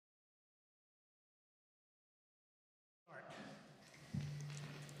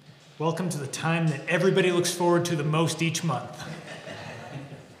Welcome to the time that everybody looks forward to the most each month.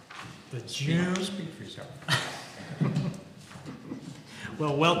 The June. Speak for yourself.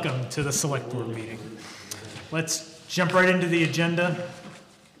 Well, welcome to the Select Board meeting. Let's jump right into the agenda.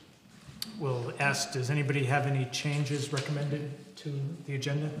 We'll ask, does anybody have any changes recommended to the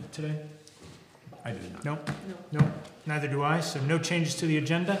agenda today? I do not. Nope. Nope. Neither do I, so no changes to the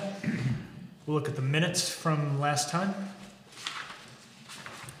agenda. We'll look at the minutes from last time.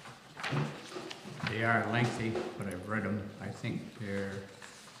 They are lengthy, but I've read them. I think they're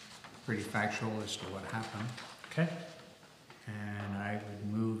pretty factual as to what happened. Okay. And I would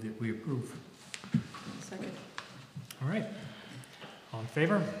move that we approve. Second. All right. All in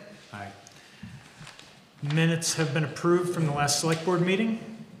favor? Aye. Minutes have been approved from the last Select Board meeting.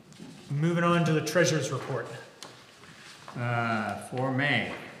 Moving on to the Treasurer's Report. For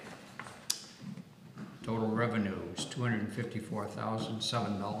May, total revenue is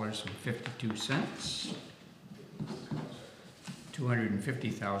 $254,007.52.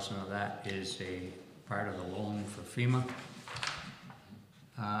 $250,000 of that is a part of the loan for FEMA.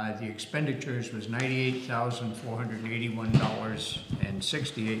 The expenditures was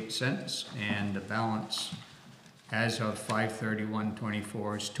 $98,481.68, and the balance as of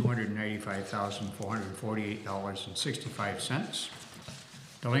 5/31/24 is $295,448.65.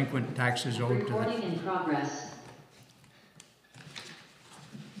 Delinquent taxes owed to the... Recording in progress.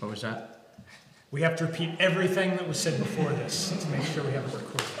 What was that? We have to repeat everything that was said before this to make sure we have it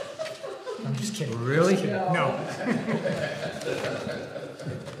recorded. I'm just kidding. Really? Just kidding. No.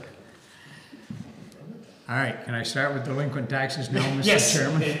 All right, can I start with delinquent taxes now, Mr. Yes.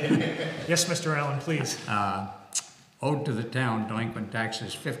 Chairman? Yes, Mr. Allen, please. Owed to the town, delinquent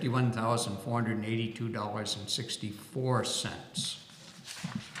taxes, $51,482.64.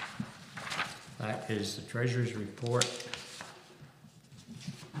 That is the treasurer's report.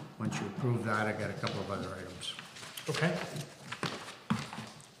 Once you approve that, I got a couple of other items. Okay.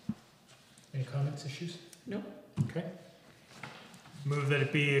 Any comments, issues? No. Okay. Move that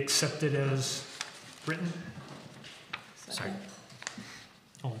it be accepted as written. Second.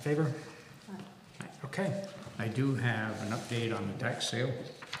 All in favor? Aye. Okay. I do have an update on the tax sale.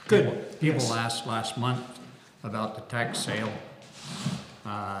 Good. People Yes. asked last month about the tax sale.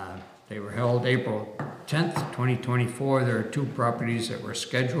 They were held April 10th, 2024. There are two properties that were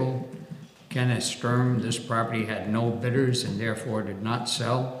scheduled. Kenneth Sturm, this property had no bidders and therefore did not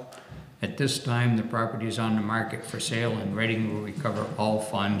sell. At this time, the property is on the market for sale, and Reading will recover all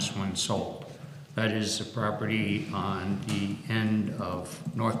funds when sold. That is the property on the end of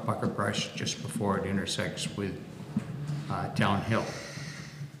North Pucker Brush, just before it intersects with Town Hill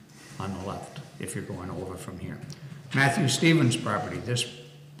on the left, if you're going over from here. Matthew Stevens' property. This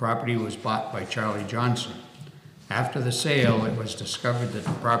property was bought by Charlie Johnson. After the sale, it was discovered that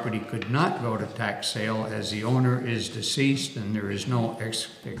the property could not go to tax sale as the owner is deceased and there is no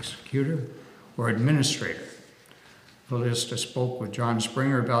executor or administrator. Callista spoke with John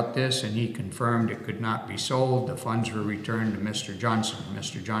Springer about this, and he confirmed it could not be sold. The funds were returned to Mr. Johnson.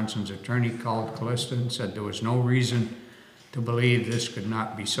 Mr. Johnson's attorney called Callista and said there was no reason to believe this could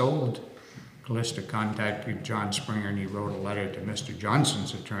not be sold. Callista contacted John Springer, and he wrote a letter to Mr.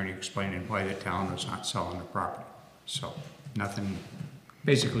 Johnson's attorney explaining why the town was not selling the property. So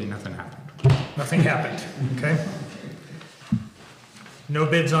basically nothing happened. Nothing happened. Okay. No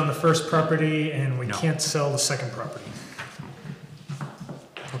bids on the first property, and we can't sell the second property.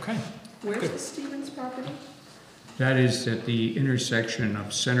 Okay. Where's the Stevens property? That is at the intersection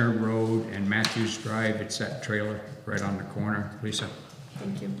of Center Road and Matthews Drive. It's that trailer right on the corner. Lisa?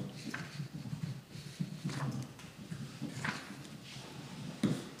 Thank you.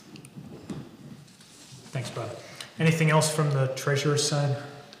 Thanks, Bob. Anything else from the treasurer's side?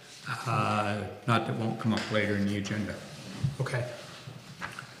 Not that won't come up later in the agenda. Okay.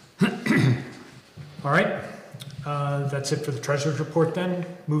 All right. That's it for the treasurer's report then.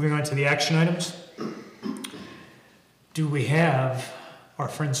 Moving on to the action items. Do we have our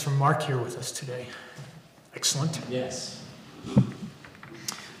friends from Mark here with us today? Excellent. Yes.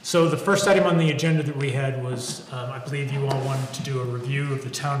 So the first item on the agenda that we had was, I believe you all wanted to do a review of the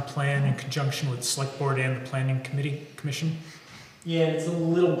town plan in conjunction with the Select Board and the Planning Commission. Yeah, it's a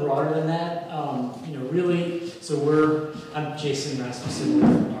little broader than that. Really, so I'm Jason Rasmussen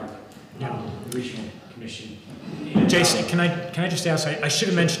with our the Regional Commission. And, Jason, can I just ask, I should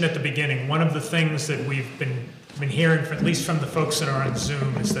have mentioned at the beginning, one of the things that we've been hearing, at least from the folks that are on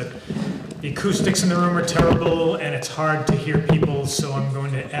Zoom, is that the acoustics in the room are terrible and it's hard to hear people, so I'm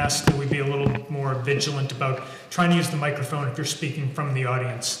going to ask that we be a little more vigilant about trying to use the microphone if you're speaking from the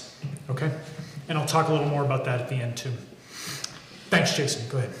audience, okay? And I'll talk a little more about that at the end too. Thanks, Jason,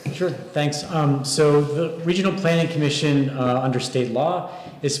 go ahead. Sure, thanks. So the Regional Planning Commission, under state law,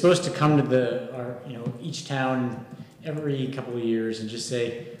 is supposed to come to each town every couple of years and just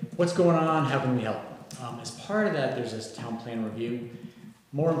say, what's going on, how can we help? As part of that, there's this town plan review.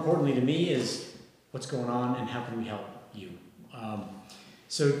 More importantly to me is what's going on and how can we help you?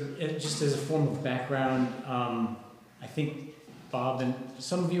 Just as a form of background, I think Bob and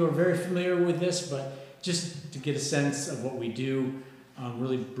some of you are very familiar with this, but just to get a sense of what we do,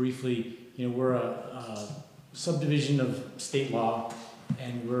 really briefly, we're a subdivision of state law,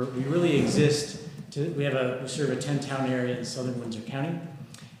 and we really exist we serve a 10-town area in southern Windsor County,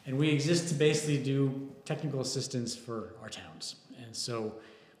 and we exist to basically do technical assistance for our towns. And so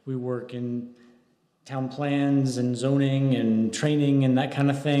we work in town plans and zoning and training and that kind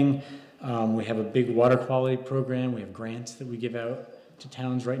of thing. We have a big water quality program. We have grants that we give out to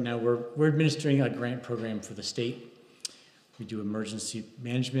towns right now. We're administering a grant program for the state. We do emergency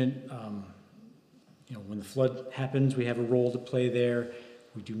management. When the flood happens, we have a role to play there.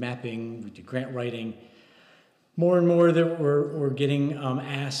 We do mapping, we do grant writing. More and more that we're getting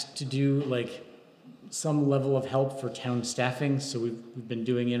asked to do some level of help for town staffing. So we've been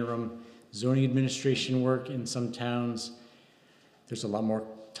doing interim zoning administration work in some towns. There's a lot more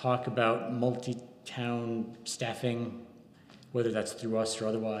talk about multi-town staffing, whether that's through us or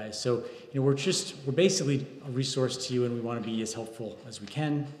otherwise. So we're basically a resource to you, and we want to be as helpful as we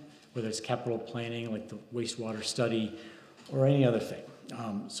can, whether it's capital planning like the wastewater study or any other thing.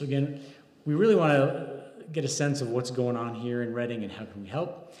 So again, we really want to get a sense of what's going on here in Reading and how can we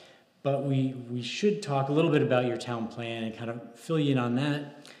help. But we should talk a little bit about your town plan and kind of fill you in on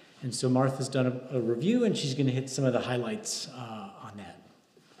that. And so Martha's done a review, and she's going to hit some of the highlights on that.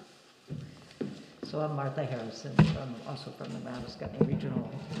 So I'm Martha Harrison, also from the Madison Regional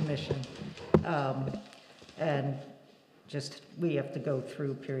Commission. And we have to go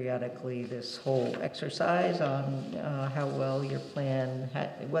through periodically this whole exercise on how well your plan,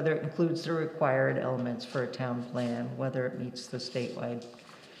 whether it includes the required elements for a town plan, whether it meets the statewide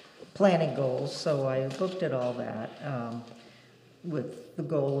planning goals. So I looked at all that with the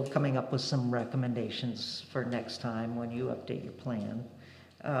goal of coming up with some recommendations for next time when you update your plan.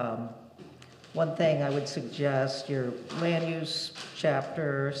 One thing I would suggest, your land use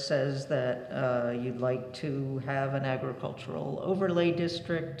chapter says that you'd like to have an agricultural overlay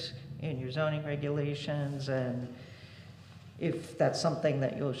district in your zoning regulations, and if that's something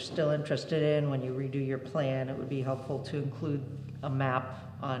that you're still interested in when you redo your plan, it would be helpful to include a map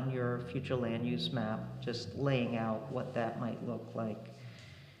on your future land use map, just laying out what that might look like.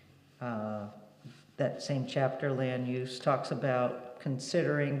 That same chapter, land use, talks about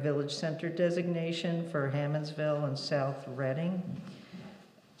considering village center designation for Hammondsville and South Reading.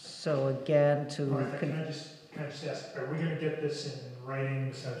 So again, Martha, can I just ask, are we going to get this in writing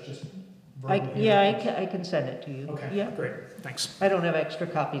besides just I can send it to you. Okay, yeah. Great, thanks. I don't have extra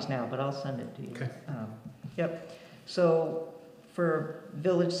copies now, but I'll send it to you. Okay. Yep. So for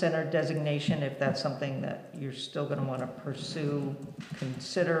village center designation, if that's something that you're still going to want to pursue,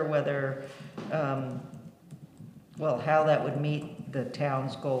 consider whether, how that would meet the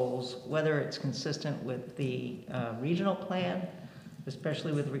town's goals, whether it's consistent with the regional plan,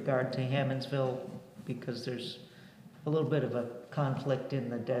 especially with regard to Hammondsville, because there's a little bit of a conflict in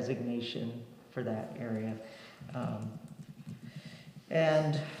the designation for that area.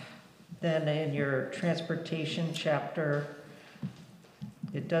 And then in your transportation chapter,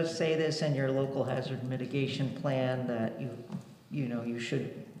 it does say this in your local hazard mitigation plan that you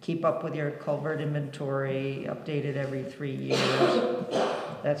should keep up with your culvert inventory, updated every 3 years.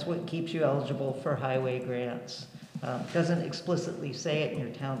 That's what keeps you eligible for highway grants. Doesn't explicitly say it in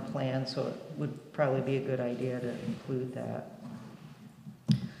your town plan, so it would probably be a good idea to include that.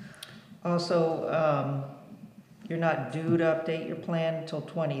 Also, you're not due to update your plan until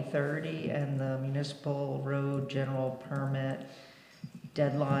 2030, and the municipal road general permit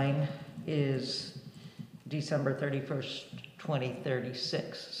deadline is December 31st,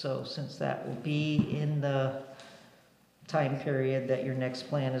 2036. So since that will be in the time period that your next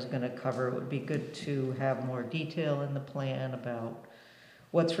plan is going to cover, it would be good to have more detail in the plan about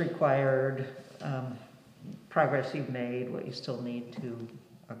what's required, progress you've made, what you still need to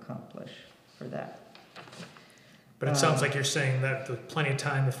accomplish for that. But it sounds like you're saying that there's plenty of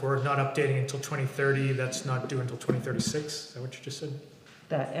time if we're not updating until 2030, that's not due until 2036? Is that what you just said?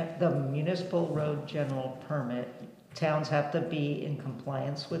 That the municipal road general permit, towns have to be in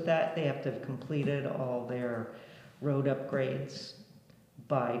compliance with that. They have to have completed all their road upgrades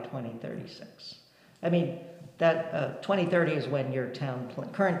by 2036. I mean, that 2030 is when your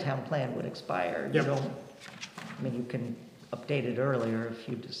current town plan would expire. Yep. You don't, I mean, you can update it earlier if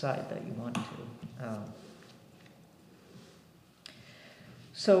you decide that you want to.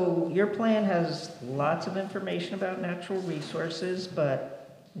 So your plan has lots of information about natural resources,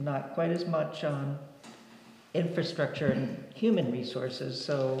 but not quite as much on infrastructure and human resources.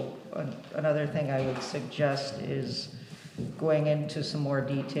 So another thing I would suggest is going into some more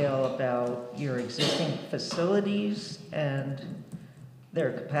detail about your existing facilities and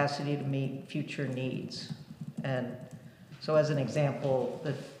their capacity to meet future needs. And so as an example,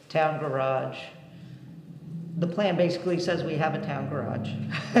 the town garage, the plan basically says we have a town garage.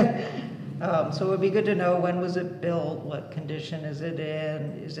 So it would be good to know, when was it built, what condition is it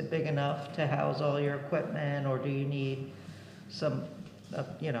in, is it big enough to house all your equipment, or do you need some,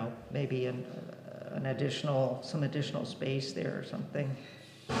 maybe some additional space there or something.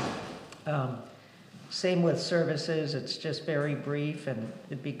 Same with services, it's just very brief, and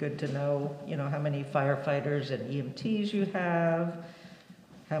it'd be good to know, how many firefighters and EMTs you have,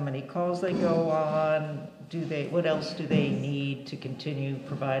 how many calls they go on, what else do they need to continue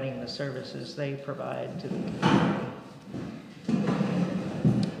providing the services they provide to the community.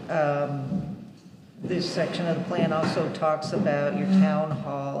 This section of the plan also talks about your town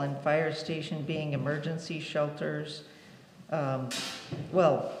hall and fire station being emergency shelters.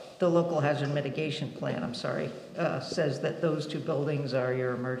 The local hazard mitigation plan, says that those two buildings are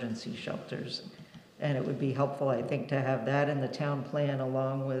your emergency shelters. And it would be helpful, I think, to have that in the town plan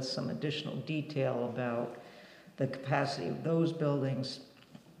along with some additional detail about the capacity of those buildings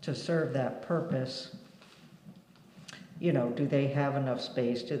to serve that purpose. Do they have enough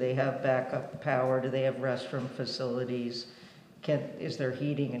space? Do they have backup power? Do they have restroom facilities? Is there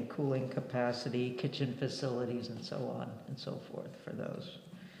heating and cooling capacity, kitchen facilities, and so on and so forth for those?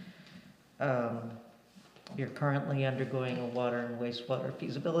 You're currently undergoing a water and wastewater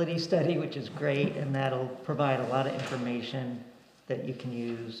feasibility study, which is great, and that'll provide a lot of information that you can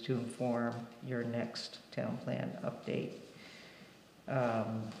use to inform your next town plan update.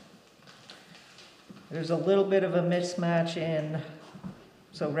 There's a little bit of a mismatch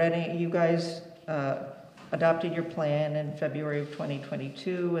so Reading, you guys adopted your plan in February of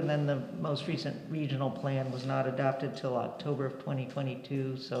 2022, and then the most recent regional plan was not adopted till October of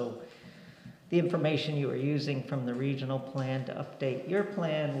 2022, so the information you were using from the regional plan to update your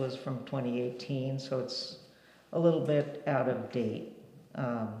plan was from 2018, so it's a little bit out of date.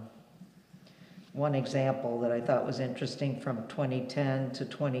 One example that I thought was interesting, from 2010 to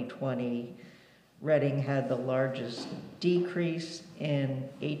 2020, Reading had the largest decrease in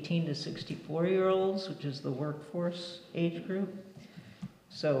 18 to 64-year-olds, which is the workforce age group.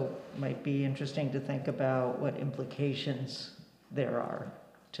 So it might be interesting to think about what implications there are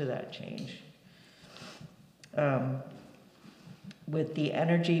to that change. With the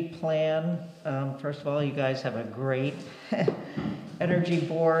energy plan, first of all, you guys have a great energy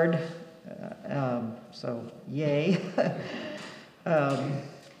board, so yay.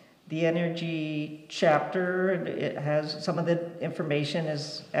 The energy chapter, it has some of the information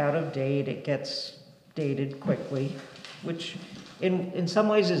is out of date. It gets dated quickly, which in some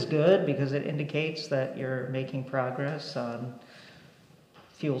ways is good because it indicates that you're making progress on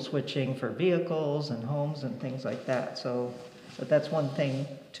fuel switching for vehicles and homes and things like that. But that's one thing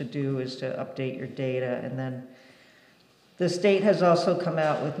to do, is to update your data. And then the state has also come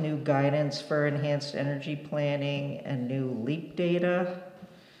out with new guidance for enhanced energy planning and new LEAP data.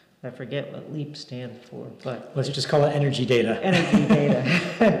 I forget what LEAP stands for, but let's just call it energy data. Energy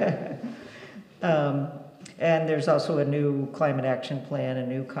data. And there's also a new climate action plan, a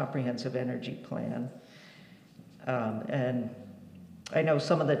new comprehensive energy plan. And I know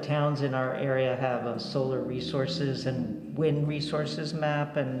some of the towns in our area have a solar resources and wind resources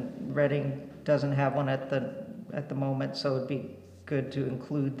map, and Reading doesn't have one at the moment, so it'd be good to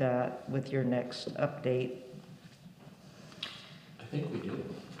include that with your next update. I think we do.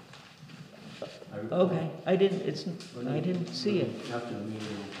 Okay, I didn't see it. After the meeting,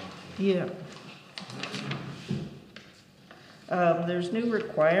 we'll talk. Yeah. There's new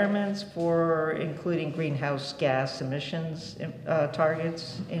requirements for including greenhouse gas emissions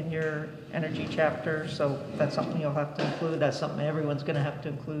targets in your energy chapter, so that's something you'll have to include. That's something everyone's going to have to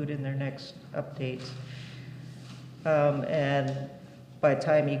include in their next updates. And by the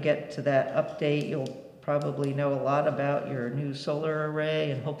time you get to that update, you'll probably know a lot about your new solar array,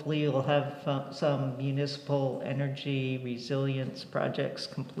 and hopefully you'll have some municipal energy resilience projects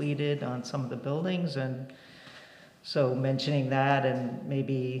completed on some of the buildings. And so mentioning that and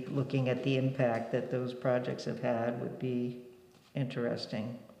maybe looking at the impact that those projects have had would be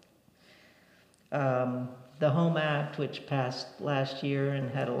interesting. The Home Act, which passed last year and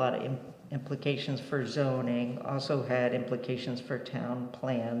had a lot of implications for zoning, also had implications for town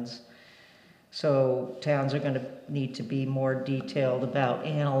plans. So towns are going to need to be more detailed about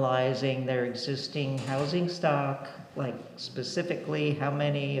analyzing their existing housing stock, like specifically how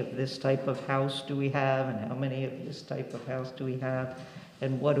many of this type of house do we have and how many of this type of house do we have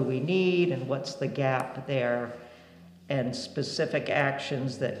and what do we need and what's the gap there, and specific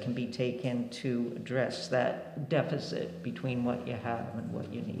actions that can be taken to address that deficit between what you have and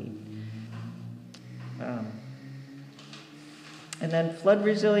what you need. And then flood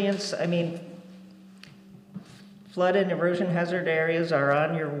resilience, I mean, flood and erosion hazard areas are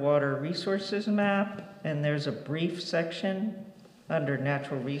on your water resources map, and there's a brief section under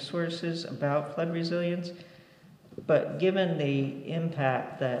natural resources about flood resilience. But given the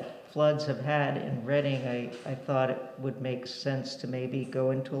impact that floods have had in Reading, I thought it would make sense to maybe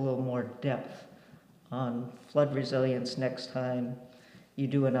go into a little more depth on flood resilience next time you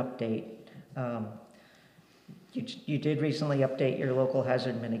do an update. You did recently update your local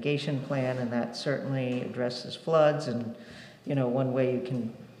hazard mitigation plan, and that certainly addresses floods. And, you know, one way you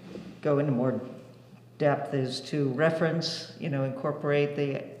can go into more depth is to reference, you know, incorporate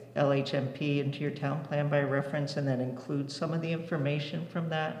the LHMP into your town plan by reference, and then include some of the information from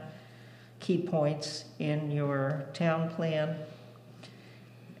that, key points in your town plan.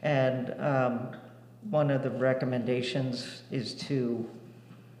 And one of the recommendations is to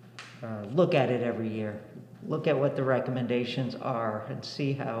look at it every year. Look at what the recommendations are and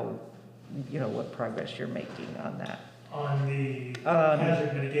see how, you know, what progress you're making on that. On the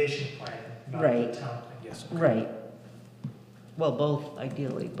hazard mitigation plan, not right. the town plan, yes. Okay. Right. Well, both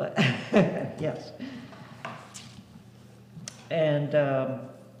ideally, but yes. And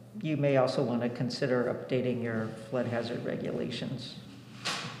you may also want to consider updating your flood hazard regulations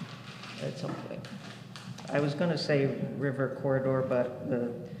at some point. I was going to say river corridor, but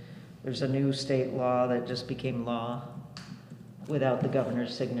there's a new state law that just became law without the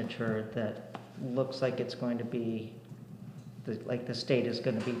governor's signature that looks like it's going to be, like the state is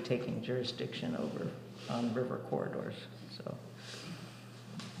going to be taking jurisdiction over on river corridors, so.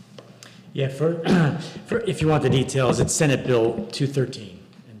 Yeah, for if you want the details, it's Senate Bill 213.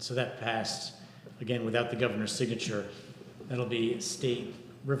 And so that passed, again, without the governor's signature. That'll be a state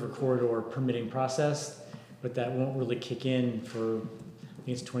river corridor permitting process, but that won't really kick in for, I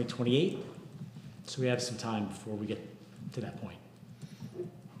think it's 2028. So we have some time before we get to that point.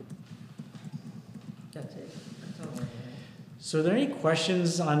 That's it. That's all I have. So are there any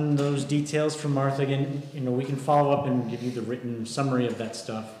questions on those details from Martha? Again, you know, we can follow up and give you the written summary of that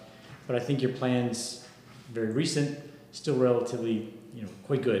stuff, but I think your plan's very recent, still relatively, you know,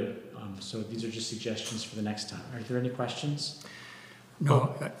 quite good. So these are just suggestions for the next time. Are there any questions?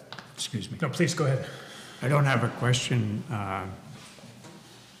 No, excuse me. No, please go ahead. I don't have a question,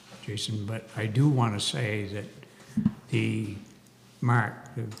 Jason, but I do want to say that the Mount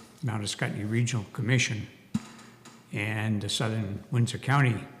Escutney Regional Commission and the Southern Windsor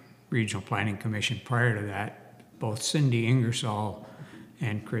County Regional Planning Commission prior to that, both Cindy Ingersoll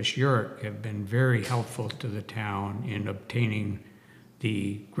and Chris Urick have been very helpful to the town in obtaining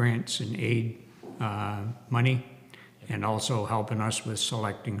the grants and aid money, and also helping us with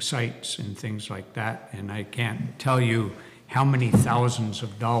selecting sites and things like that. And I can't tell you how many thousands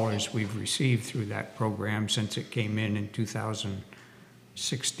of dollars we've received through that program since it came in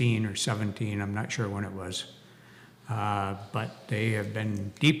 2016 or 17, I'm not sure when it was. But they have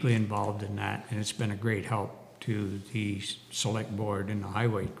been deeply involved in that, and it's been a great help to the select board and the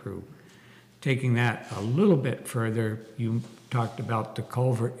highway crew. Taking that a little bit further, you talked about the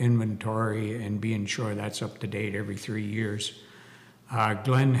culvert inventory and being sure that's up to date every 3 years.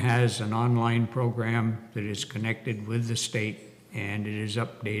 Glenn has an online program that is connected with the state, and it is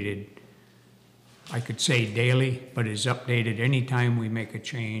updated, I could say daily, but is updated anytime we make a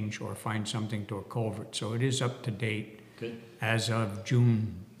change or find something to a culvert. So it is up to date. Good. As of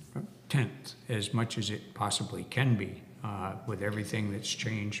June 10th, as much as it possibly can be, with everything that's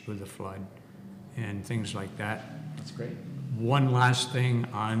changed with the flood and things like that. That's great. One last thing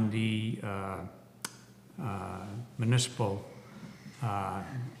on the municipal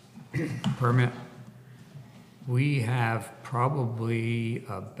permit. We have probably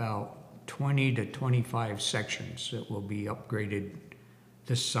about 20 to 25 sections that will be upgraded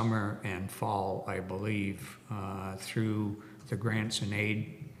this summer and fall, I believe, through the grants and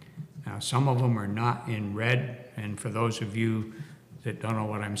aid. Now, some of them are not in red, and for those of you that don't know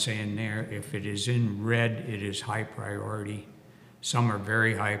what I'm saying there, if it is in red, it is high priority. Some are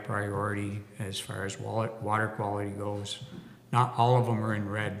very high priority as far as water quality goes. Not all of them are in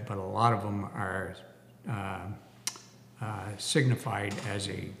red, but a lot of them are signified as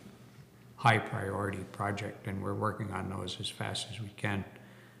a high priority project, and we're working on those as fast as we can.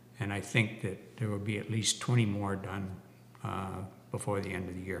 And I think that there will be at least 20 more done before the end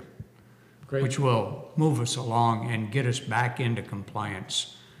of the year. Great. Which will move us along and get us back into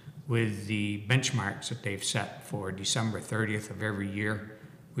compliance with the benchmarks that they've set for December 30th of every year.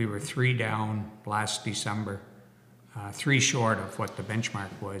 We were 3 down last December, 3 short of what the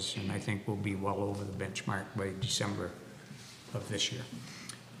benchmark was, and I think we'll be well over the benchmark by December of this year.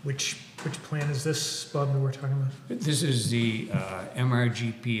 Which plan is this, Bob, that we're talking about? This is the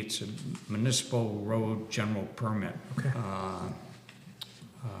MRGP. It's a municipal road general permit. Okay.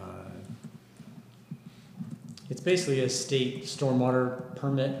 It's basically a state stormwater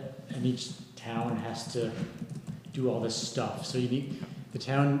permit, and each town has to do all this stuff. So the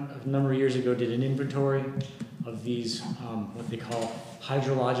town a number of years ago did an inventory of these, what they call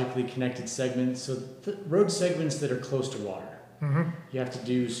hydrologically connected segments. So the road segments that are close to water. Mm-hmm. You have to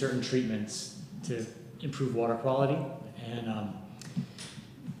do certain treatments to improve water quality, and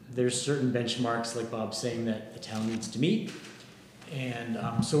there's certain benchmarks, like Bob's saying, that the town needs to meet. And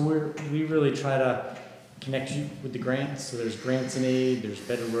so we really try to connect you with the grants. So there's grants and aid, there's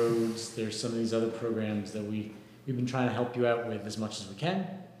better roads, there's some of these other programs that we've been trying to help you out with as much as we can.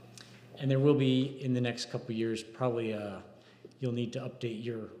 And there will be, in the next couple of years, probably you'll need to update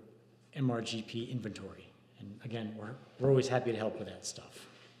your MRGP inventory. And again, we're always happy to help with that stuff.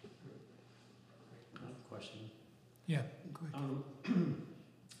 I have a question. Yeah, go ahead.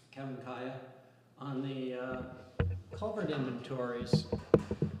 Kevin Kaya, on the culvert inventories,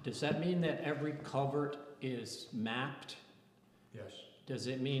 does that mean that every culvert is mapped? Yes. Does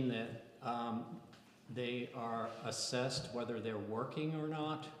it mean that they are assessed whether they're working or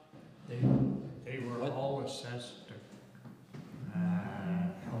not? They were all assessed,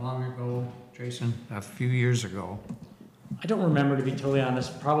 how long ago, Jason? A few years ago. I don't remember, to be totally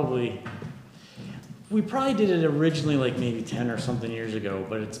honest. We probably did it originally like maybe 10 or something years ago,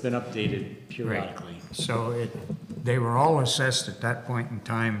 but it's been updated periodically. Right. So they were all assessed at that point in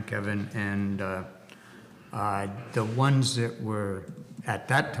time, Kevin, and the ones that were at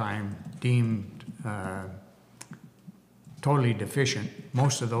that time deemed totally deficient,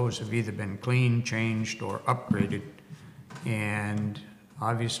 most of those have either been cleaned, changed, or upgraded. And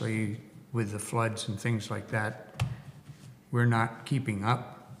obviously, with the floods and things like that, we're not keeping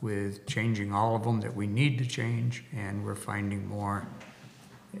up with changing all of them that we need to change, and we're finding more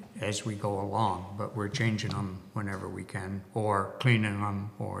as we go along, but we're changing them whenever we can, or cleaning them,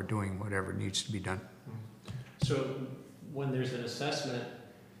 or doing whatever needs to be done. So when there's an assessment,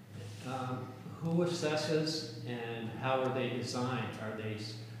 who assesses and how are they designed? Are they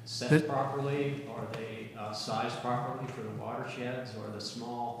set properly? Are they sized properly for the watersheds or the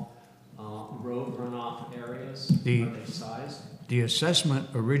small road runoff areas? Are they sized? The assessment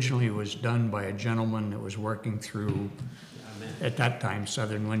originally was done by a gentleman that was working through, at that time,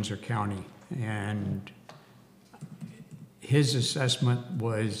 Southern Windsor County, and his assessment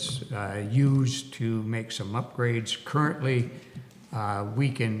was used to make some upgrades. Currently, we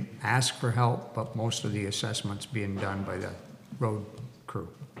can ask for help, but most of the assessment's being done by the road crew.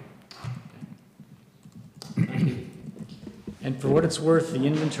 And for what it's worth, the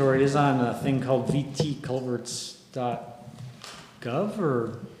inventory is on a thing called vtculverts.gov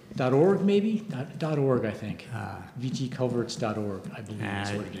or .org maybe? .org, I think. vtculverts.org, I believe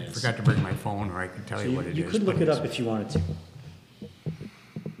is what it I is. forgot to bring my phone, or I can tell you what it is. You could look but it up if you wanted to.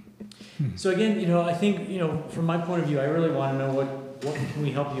 So again, I think, from my point of view, I really want to know what can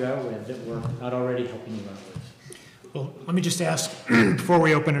we help you out with that we're not already helping you out with. Well, let me just ask, before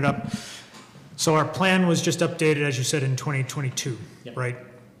we open it up, so our plan was just updated, as you said, in 2022, Yep. right?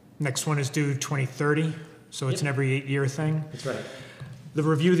 Next one is due 2030, so it's an every 8-year thing. That's right. The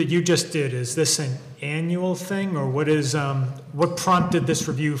review that you just did, is this an annual thing, or what prompted this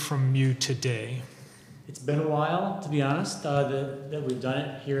review from you today? It's been a while, to be honest, that we've done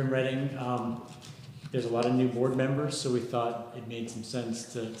it here in Reading. There's a lot of new board members, so we thought it made some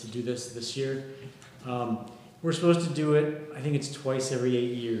sense to do this year. We're supposed to do it, I think it's twice every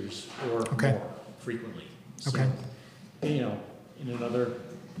 8 years or more frequently. So, Okay. in another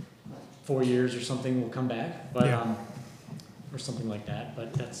 4 years or something, we'll come back, but or something like that.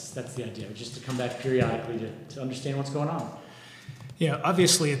 But that's the idea, just to come back periodically to understand what's going on. Yeah,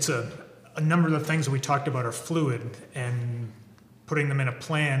 obviously, it's a number of the things that we talked about are fluid, and putting them in a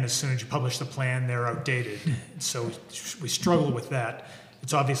plan, as soon as you publish the plan, they're outdated. So we struggle with that.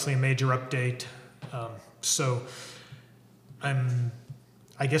 It's obviously a major update. So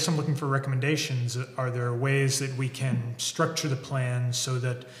I guess I'm looking for recommendations. Are there ways that we can structure the plan so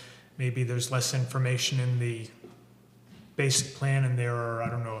that maybe there's less information in the basic plan and there are, I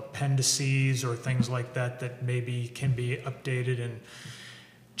don't know, appendices or things like that that maybe can be updated and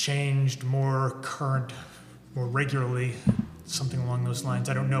changed more current, more regularly, something along those lines.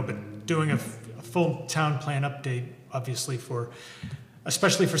 I don't know, but doing a full town plan update, obviously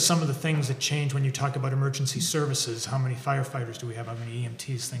especially for some of the things that change when you talk about emergency services. How many firefighters do we have? How many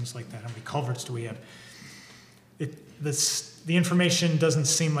EMTs? Things like that. How many culverts do we have? The information doesn't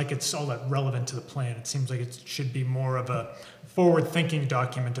seem like it's all that relevant to the plan. It seems like it should be more of a forward-thinking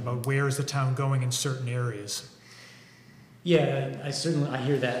document about where is the town going in certain areas. Yeah, I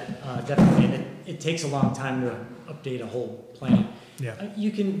hear that, definitely, and it takes a long time to update a whole plan. Yeah.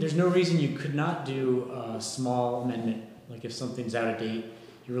 There's no reason you could not do a small amendment, like if something's out of date,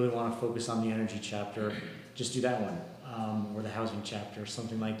 you really want to focus on the energy chapter, just do that one, or the housing chapter,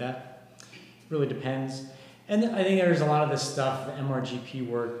 something like that. It really depends. And I think there's a lot of this stuff, the MRGP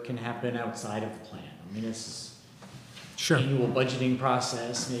work can happen outside of the plan. I mean, it's Sure. annual budgeting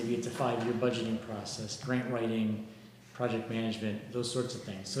process, maybe it's a 5-year budgeting process, grant writing, project management, those sorts of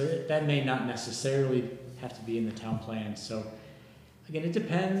things. So that may not necessarily have to be in the town plan. So again, it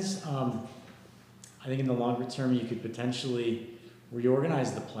depends. I think in the longer term, you could potentially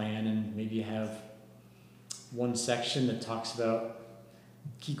reorganize the plan and maybe have one section that talks about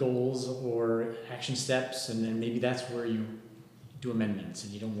key goals or action steps, and then maybe that's where you do amendments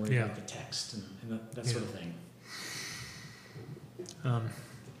and you don't worry about the text and that sort of thing. So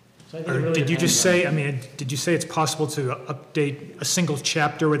I think it really Did you just depends say, did you say it's possible to update a single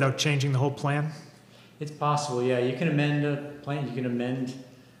chapter without changing the whole plan? It's possible, yeah. You can amend a plan. You can amend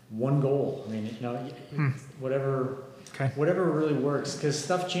one goal. I mean, whatever really works. Because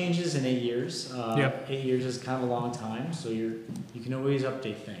stuff changes in 8 years. 8 years is kind of a long time, so you can always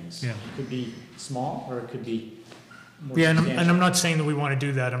update things. Yeah. It could be small, or it could be more Yeah, and substantial. I'm not saying that we want to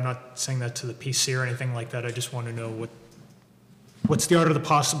do that. I'm not saying that to the PC or anything like that. I just want to know what's the art of the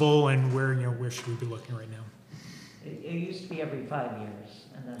possible, and where should we be looking right now? It used to be every 5 years,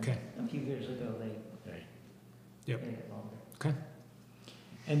 and then a few years ago, they Yep. made it longer. Okay.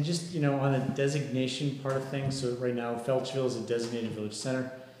 And just, on the designation part of things, so right now, Felchville is a designated village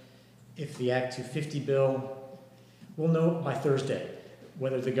center. If the Act 250 bill, we'll know by Thursday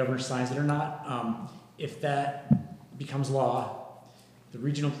whether the governor signs it or not. If that becomes law, the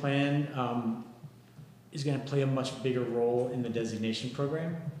regional plan is going to play a much bigger role in the designation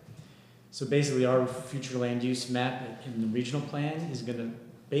program. So basically, our future land use map in the regional plan is going to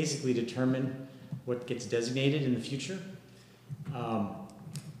basically determine what gets designated in the future.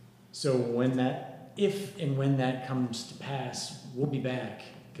 So if and when that comes to pass, we'll be back,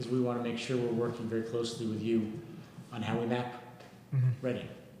 because we want to make sure we're working very closely with you on how we map Reading.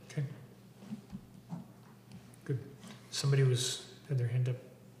 Okay. Good. Somebody had their hand up.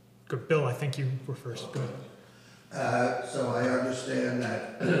 Good. Bill, I think you were first. Go ahead. So I understand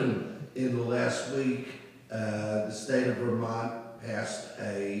that in the last week, the state of Vermont passed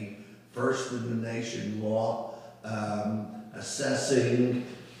a first in the nation law assessing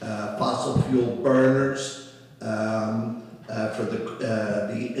fossil fuel burners for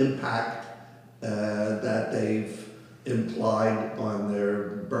the impact that they've implied on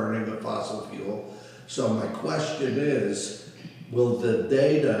their burning of fossil fuel. So my question is, will the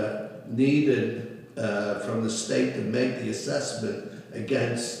data needed from the state to make the assessment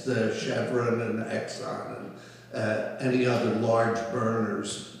against Chevron and Exxon and any other large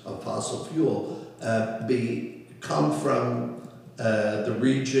burners of fossil fuel come from the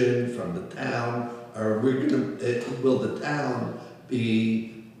region, from the town, or will the town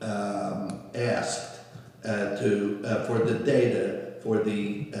be asked for the data for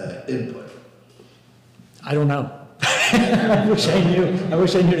the input? I don't know. I wish I knew. I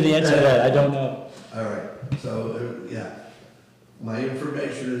wish I knew the answer to that. I don't know. All right. So my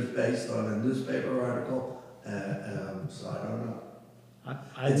information is based on a newspaper article, so I don't know.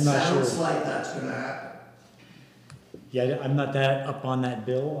 I'm it not sounds sure. like that's going to happen. Yeah, I'm not that up on that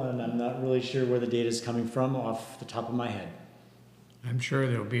bill, and I'm not really sure where the data is coming from off the top of my head. I'm sure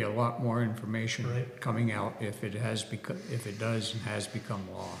there'll be a lot more information Right. coming out if it does and has become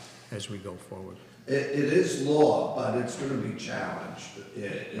law as we go forward. It is law, but it's going to be challenged.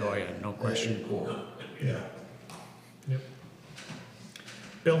 Oh, yeah, no question. In court. Yeah. Yep.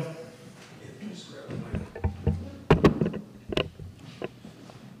 Bill?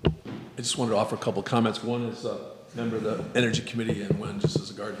 I just wanted to offer a couple of comments. One is a member of the Energy Committee and one just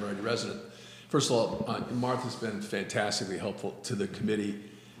as a Garden Variety resident. First of all, Martha's been fantastically helpful to the committee.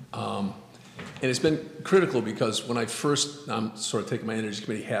 And it's been critical because when I'm sort of taking my Energy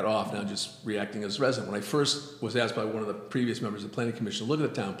Committee hat off now, just reacting as a resident. When I first was asked by one of the previous members of the Planning Commission to look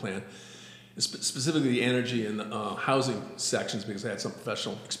at the town plan, specifically the energy and housing sections, because I had some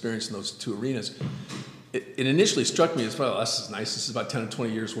professional experience in those two arenas. It initially struck me as, well, this is nice. This is about 10 or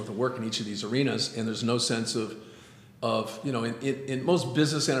 20 years worth of work in each of these arenas, and there's no sense of in most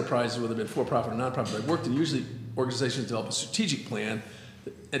business enterprises, whether they've been for-profit or non-profit, I've worked in usually organizations develop a strategic plan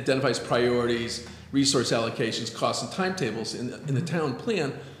that identifies priorities, resource allocations, costs, and timetables in the town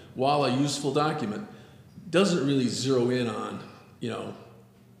plan, while a useful document doesn't really zero in on,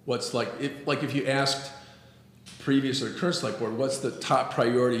 what's if you asked previous or current select board, what's the top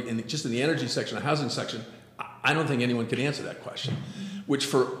priority in the energy section, the housing section, I don't think anyone could answer that question. Which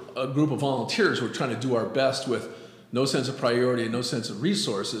for a group of volunteers, we're trying to do our best with no sense of priority and no sense of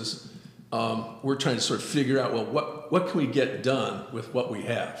resources. We're trying to sort of figure out, well, what can we get done with what we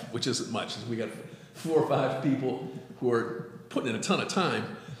have, which isn't much. We got 4 or 5 people who are putting in a ton of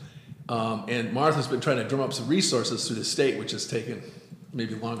time. And Martha's been trying to drum up some resources through the state, which has taken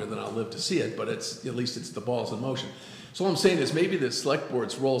maybe longer than I'll live to see it, but at least it's the ball's in motion. So all I'm saying is maybe the select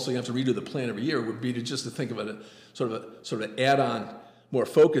board's role, so you have to redo the plan every year, would be to think of it as sort of an add-on, more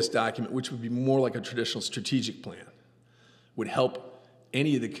focused document, which would be more like a traditional strategic plan. Would help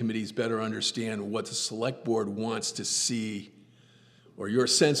any of the committees better understand what the select board wants to see, or your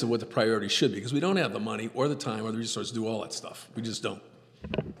sense of what the priority should be, because we don't have the money or the time or the resources to do all that stuff. We just don't.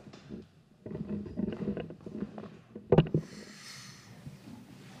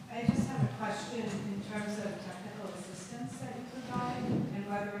 I just have a question in terms of technical assistance that you provide, and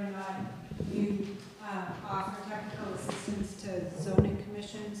whether or not you offer technical assistance to zoning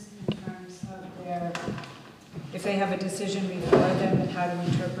commissions in terms of their, if they have a decision before them, and how to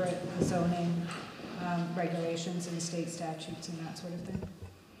interpret the zoning regulations and state statutes and that sort of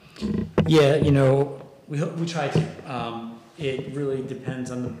thing. Yeah, we try to. It really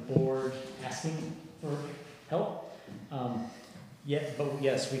depends on the board asking for help. But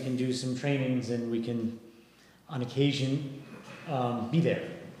yes, we can do some trainings, and we can, on occasion, be there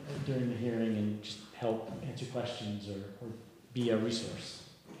during the hearing and just help answer questions or be a resource.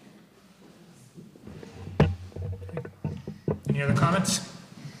 Any other comments?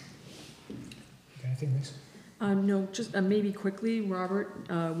 Got anything, Lisa? No, just maybe quickly, Robert,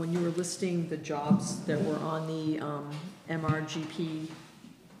 when you were listing the jobs that were on the MRGP,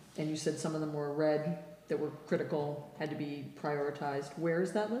 and you said some of them were red, that were critical, had to be prioritized, where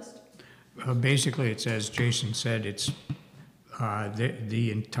is that list? Basically, it's as Jason said, it's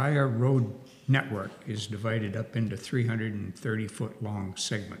the entire road network is divided up into 330-foot long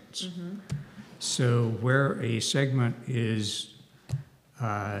segments. Mm-hmm. So where a segment is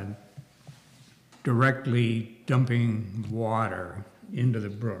directly dumping water into the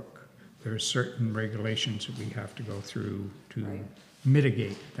brook, there are certain regulations that we have to go through to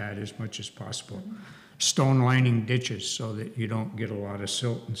mitigate that as much as possible. Mm-hmm. Stone lining ditches so that you don't get a lot of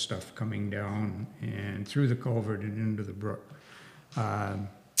silt and stuff coming down and through the culvert and into the brook.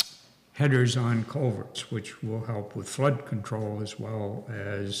 Headers on culverts, which will help with flood control as well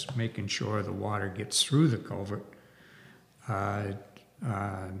as making sure the water gets through the culvert.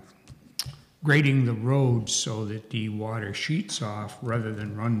 Grading the roads so that the water sheets off rather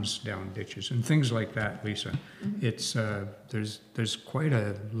than runs down ditches and things like that, Lisa. Mm-hmm. It's there's quite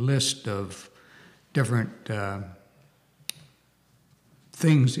a list of different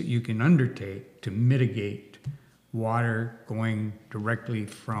things that you can undertake to mitigate water going directly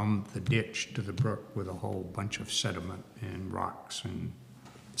from the ditch to the brook with a whole bunch of sediment and rocks and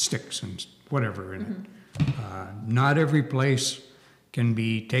sticks and whatever in it. Not every place can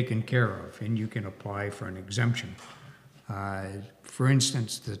be taken care of, and you can apply for an exemption. For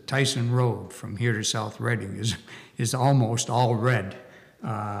instance, the Tyson Road from here to South Reading is almost all red,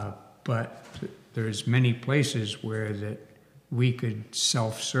 but there's many places where that we could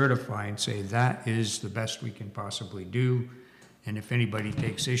self-certify and say that is the best we can possibly do, and if anybody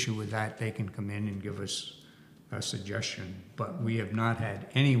takes issue with that, they can come in and give us a suggestion. But we have not had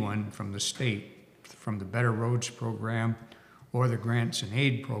anyone from the state, from the Better Roads program or the Grants and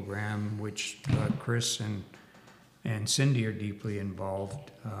Aid program, which Chris and Cindy are deeply involved,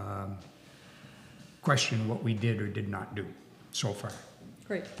 question what we did or did not do so far.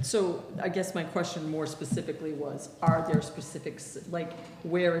 Great. So I guess my question more specifically was, are there specifics, like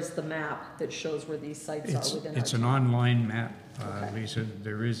where is the map that shows where these sites are within our It's an online map, Lisa.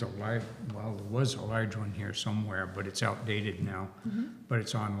 There is there was a large one here somewhere, but it's outdated now. Mm-hmm. But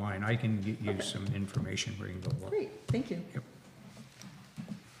it's online. I can get you some information where you can go look. Great, thank you. Yep.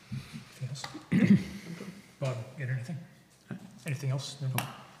 Anything else? Bob, get anything? Anything else? No.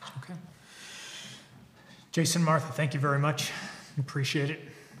 Okay. Jason, Martha, thank you very much. Appreciate it.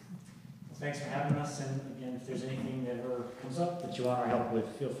 thanks for having us, and again, if there's anything that ever comes up that you want our help with,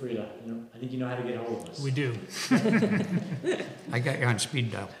 feel free to, I think you know how to get a hold of us. We do, I got you on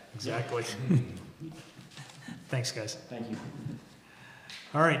speed dial. exactly. Thanks, guys. Thank you.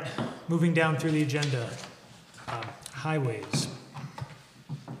 All right, moving down through the agenda. Highways.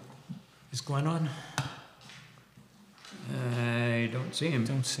 Is Glenn on? I don't see him.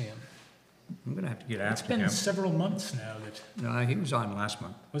 Don't see him. I'm gonna have to get It's after been him. several months now that, No, he was on last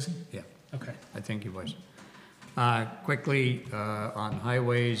month. was he? Yeah. Okay. I think he was. Quickly, on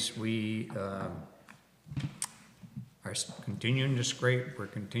highways, we are continuing to scrape, we're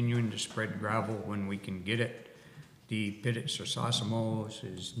continuing to spread gravel when we can get it. The Pittits or Sosamos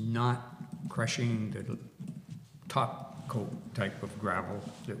is not crushing the top coat type of gravel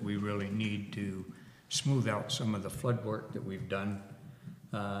that we really need to smooth out some of the flood work that we've done.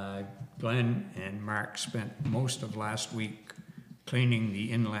 Glenn and Mark spent most of last week cleaning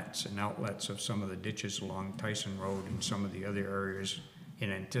the inlets and outlets of some of the ditches along Tyson Road and some of the other areas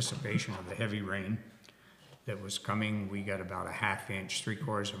in anticipation of the heavy rain that was coming. We got about a ½ inch,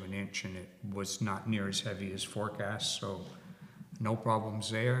 3/4 of an inch, and it was not near as heavy as forecast, so no problems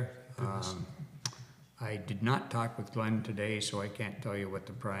there. I did not talk with Glenn today, so I can't tell you what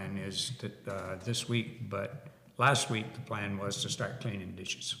the plan is this week, but last week the plan was to start cleaning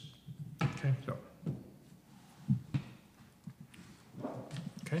ditches. Okay. So,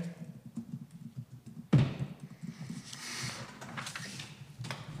 Okay.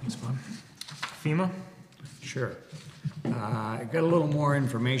 That's fun. FEMA? sure. I got a little more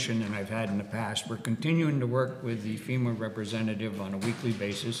information than I've had in the past. We're continuing to work with the FEMA representative on a weekly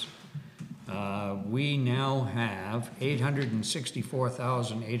basis. We now have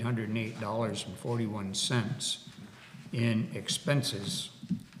 $864,808.41 in expenses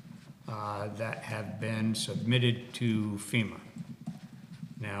that have been submitted to FEMA.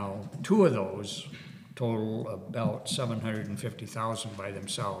 Now, 2 of those total about $750,000 by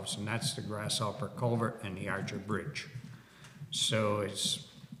themselves, and that's the Grasshopper Culvert and the Archer Bridge. So it's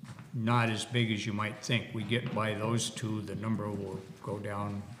not as big as you might think. We get by those 2, the number will go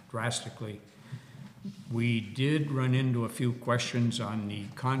down drastically. We did run into a few questions on the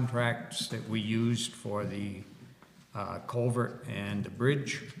contracts that we used for the culvert and the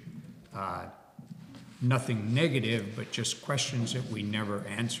bridge. Nothing negative, but just questions that we never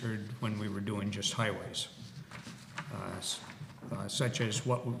answered when we were doing just highways. Such as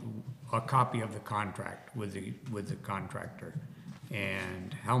a copy of the contract with the contractor,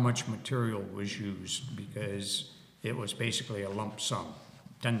 and how much material was used, because it was basically a lump sum,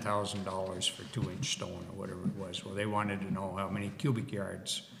 $10,000 for 2-inch stone or whatever it was. Well, they wanted to know how many cubic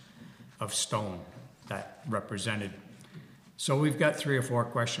yards of stone that represented. So we've got 3 or 4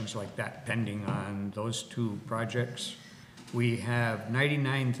 questions like that pending on those 2 projects. We have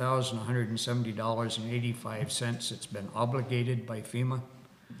 $99,170.85 that's been obligated by FEMA,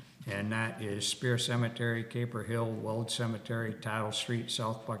 and that is Spear Cemetery, Caper Hill, Weld Cemetery, Tattle Street,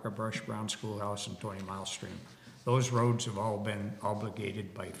 South Plucker Brush, Brown Schoolhouse, and 20 Mile Stream. Those roads have all been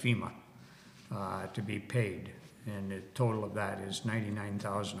obligated by FEMA to be paid, and the total of that is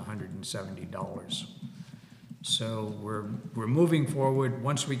 $99,170. So we're moving forward.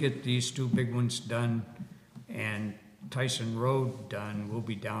 Once we get these 2 big ones done and Tyson Road done, we'll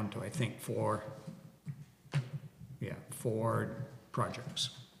be down to, I think, 4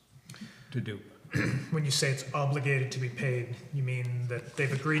 projects to do. When you say it's obligated to be paid, you mean that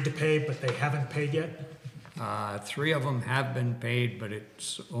they've agreed to pay, but they haven't paid yet? 3 of them have been paid, but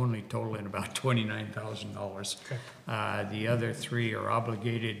it's only totaling about $29,000. Okay. The other 3 are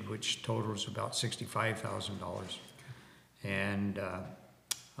obligated, which totals about $65,000. And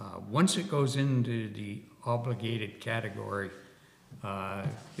once it goes into the obligated category,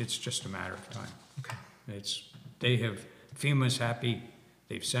 it's just a matter of time. Okay. FEMA's happy,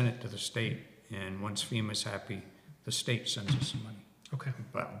 they've sent it to the state, and once FEMA's happy, the state sends us some money. Okay.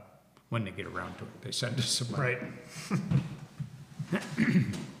 Well, when they get around to it, they send us some money. Right.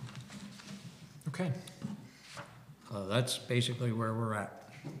 Okay. That's basically where we're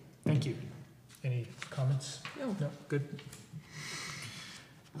at. Thank you. Any comments? No. No, good.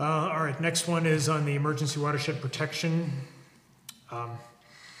 All right, next one is on the emergency watershed protection.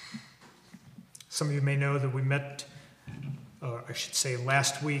 Some of you may know that we met, or I should say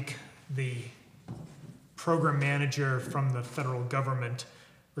last week, the program manager from the federal government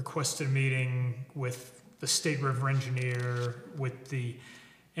requested a meeting with the state river engineer, with the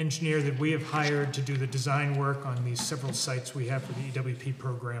engineer that we have hired to do the design work on these several sites we have for the EWP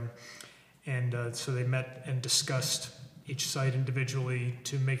program. And so they met and discussed each site individually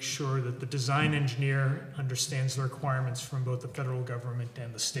to make sure that the design engineer understands the requirements from both the federal government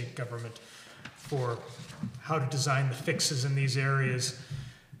and the state government for how to design the fixes in these areas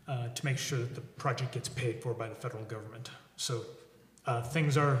to make sure that the project gets paid for by the federal government. So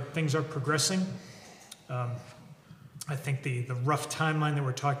things are progressing. I think the rough timeline that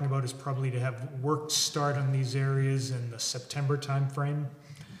we're talking about is probably to have work start on these areas in the September timeframe,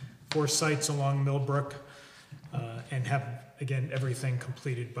 4 sites along Millbrook, and have, again, everything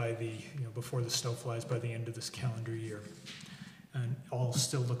completed by before the snow flies by the end of this calendar year. And all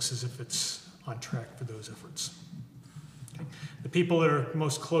still looks as if it's on track for those efforts. Okay. The people that are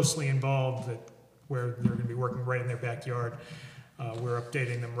most closely involved, where they're going to be working right in their backyard, we're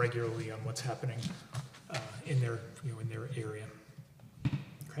updating them regularly on what's happening in their area.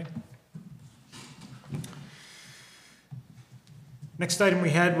 Okay. Next item we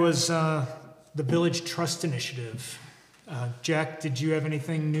had was the Village Trust Initiative. Jack, did you have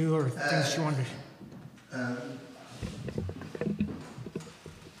anything new or things you wanted to?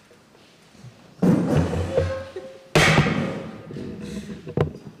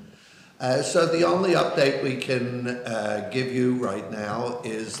 So the only update we can give you right now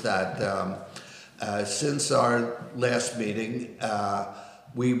is that since our last meeting,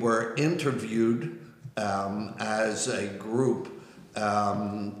 we were interviewed as a group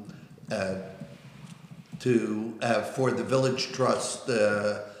for the Village Trust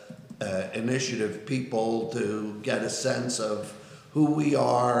Initiative, people to get a sense of who we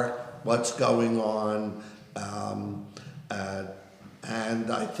are, what's going on,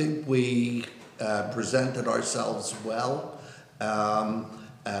 and I think we presented ourselves well.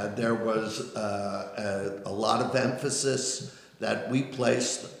 There was a lot of emphasis that we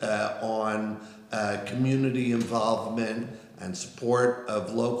placed on community involvement and support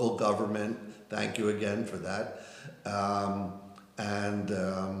of local government. Thank you again for that. I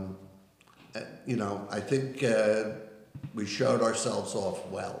think we showed ourselves off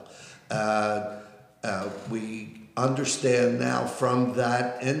well. We understand now from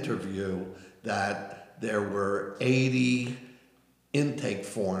that interview that there were 80 intake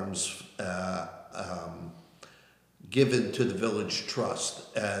forms given to the Village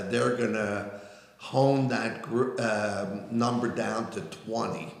Trust. They're going to hone that number down to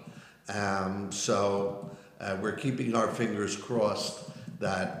 20. So we're keeping our fingers crossed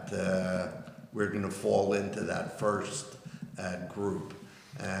that we're going to fall into that first group.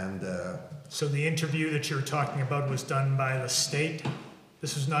 And so the interview that you were talking about was done by the state?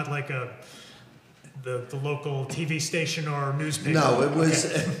 This was not like the local TV station or newspaper? No, it was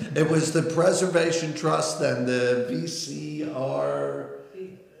it was the Preservation Trust and the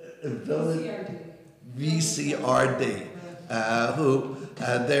VCRD, who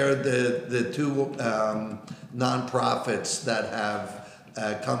they're the two nonprofits that have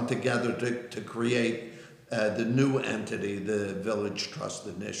come together to create the new entity, the Village Trust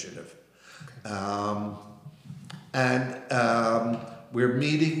Initiative. We're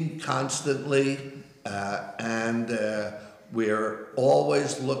meeting constantly, and we're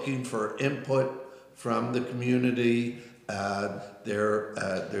always looking for input from the community.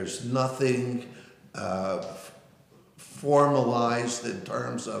 There's nothing formalized in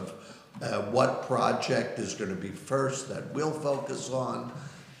terms of what project is going to be first that we'll focus on.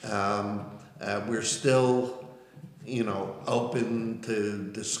 We're still, open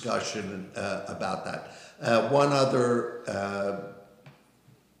to discussion about that. One other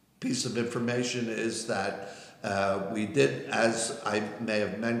piece of information is that we did, as I may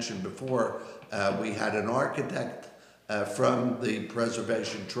have mentioned before, we had an architect from the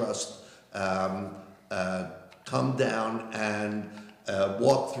Preservation Trust come down and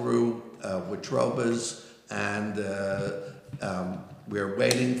walk through Wetruba's, and we're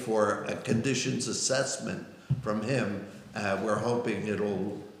waiting for a conditions assessment from him. We're hoping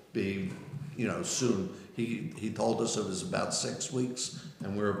it'll be, soon. He told us it was about 6 weeks,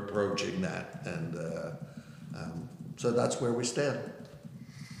 and we're approaching that, and so that's where we stand.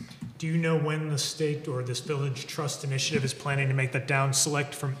 Do you know when the state or this Village Trust Initiative is planning to make that down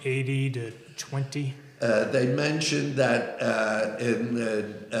select from 80 to 20? They mentioned that in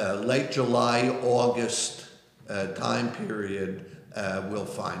the late July, August time period, we'll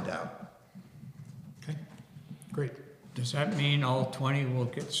find out. Okay, great. Does that mean all 20 will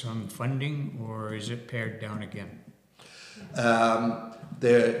get some funding, or is it pared down again?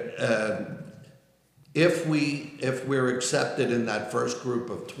 If we're accepted in that first group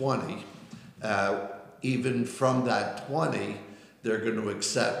of 20, even from that 20, they're going to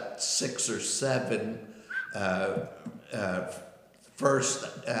accept 6 or 7 first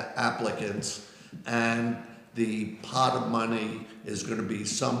applicants, and the pot of money is going to be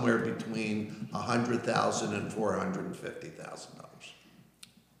somewhere between $100,000 and $450,000.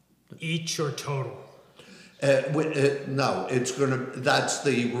 Each or total? No, it's going to, that's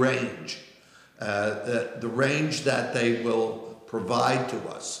the range. The range that they will provide to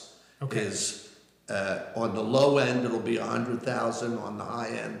us is, on the low end, it'll be 100,000, on the high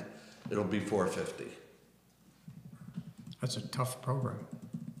end, it'll be 450. That's a tough program.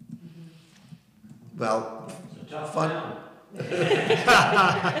 Well, It's a tough fun, town.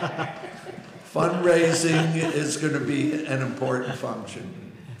 fundraising is going to be an important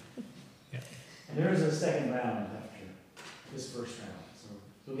function. And there is a second round after this first round, so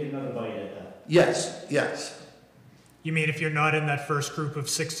we'll get another bite at that. Yes, yes. You mean if you're not in that first group of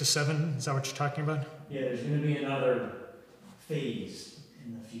 6 to 7? Is that what you're talking about? Yeah, there's gonna be another phase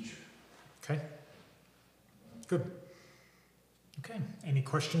in the future. Okay. Good. Okay. Any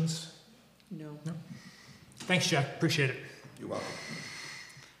questions? No. No. Thanks, Jack. Appreciate it. You're welcome.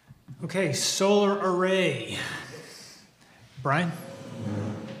 Okay, solar array. Brian?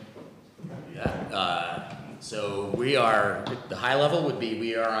 So we are, the high level would be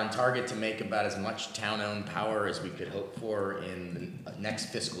we are on target to make about as much town-owned power as we could hope for in the next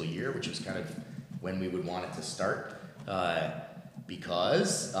fiscal year, which is kind of when we would want it to start.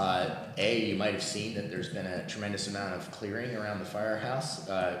 Because, A, you might have seen that there's been a tremendous amount of clearing around the firehouse.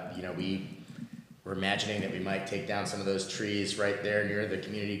 We're imagining that we might take down some of those trees right there near the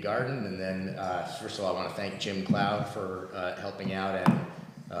community garden. And then, first of all, I want to thank Jim Cloud for helping out,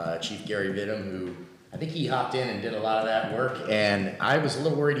 and Chief Gary Vidham, who I think he hopped in and did a lot of that work. And I was a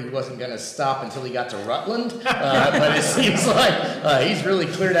little worried he wasn't going to stop until he got to Rutland, but it seems like he's really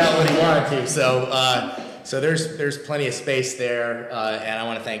cleared out what he wanted to. So there's plenty of space there, and I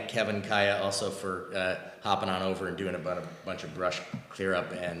want to thank Kevin Kaya also for hopping on over and doing a bunch of brush clear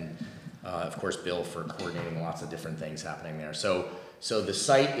up, and of course Bill for coordinating lots of different things happening there. So the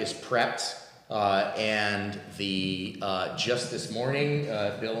site is prepped. And just this morning,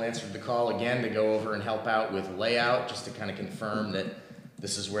 Bill answered the call again to go over and help out with layout, just to kind of confirm that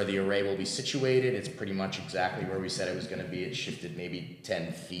this is where the array will be situated. It's pretty much exactly where we said it was going to be. It shifted maybe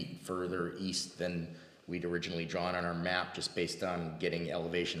 10 feet further east than we'd originally drawn on our map, just based on getting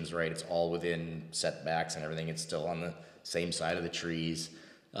elevations right. It's all within setbacks and everything. It's still on the same side of the trees.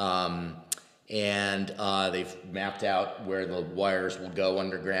 And they've mapped out where the wires will go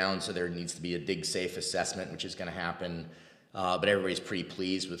underground, so there needs to be a dig safe assessment, which is going to happen. But everybody's pretty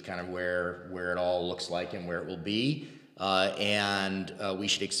pleased with kind of where it all looks like and where it will be. And we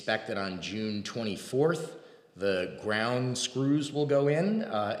should expect that on June 24th, the ground screws will go in,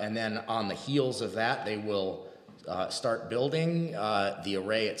 and then on the heels of that, they will start building the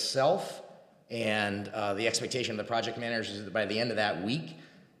array itself. And the expectation of the project managers is that by the end of that week,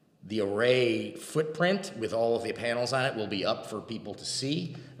 the array footprint with all of the panels on it will be up for people to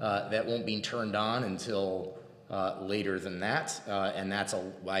see. That won't be turned on until later than that. And that's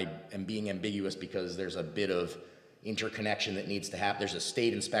I am being ambiguous because there's a bit of interconnection that needs to happen. There's a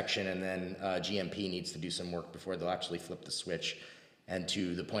state inspection, and then GMP needs to do some work before they'll actually flip the switch. And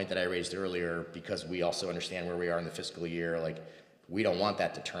to the point that I raised earlier, because we also understand where we are in the fiscal year, like we don't want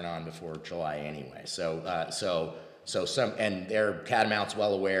that to turn on before July anyway. So some, and they're Catamounts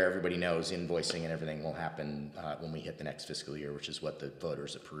well aware, everybody knows invoicing and everything will happen when we hit the next fiscal year, which is what the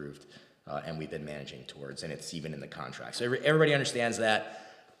voters approved, and we've been managing towards, and it's even in the contract. So everybody understands that.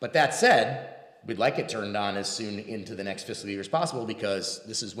 But that said, we'd like it turned on as soon into the next fiscal year as possible, because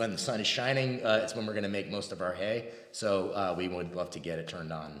this is when the sun is shining. It's when we're going to make most of our hay. So we would love to get it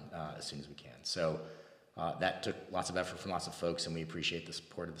turned on as soon as we can. So that took lots of effort from lots of folks, and we appreciate the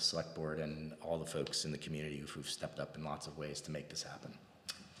support of the select board and all the folks in the community who've stepped up in lots of ways to make this happen.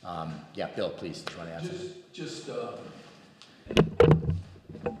 Yeah, Bill, please, do you want to add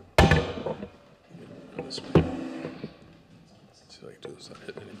something?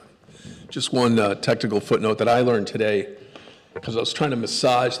 Just one technical footnote that I learned today, because I was trying to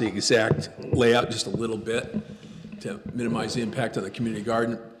massage the exact layout just a little bit to minimize the impact on the community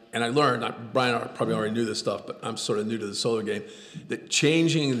garden. And I learned, Brian probably already knew this stuff, but I'm sort of new to the solar game, that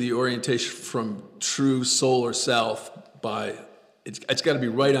changing the orientation from true solar south by, it's got to be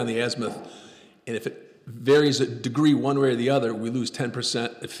right on the azimuth. And if it varies a degree one way or the other, we lose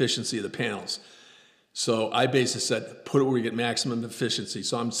 10% efficiency of the panels. So I basically said, put it where you get maximum efficiency.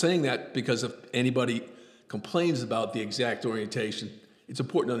 So I'm saying that because if anybody complains about the exact orientation, it's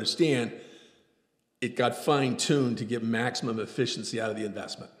important to understand it got fine-tuned to get maximum efficiency out of the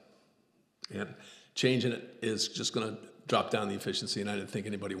investment. And changing it is just going to drop down the efficiency, and I didn't think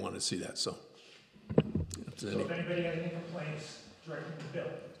anybody wanted to see that. So, if anybody has any complaints, Directed to Bill.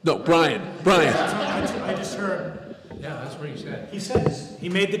 No, Brian. Brian. I just heard, Yeah, that's what he said. he says, he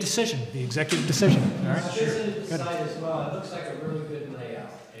made the decision, the executive decision. All I right, visited the site as well, it looks like a really good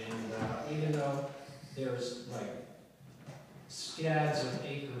layout, and even though there's like scads of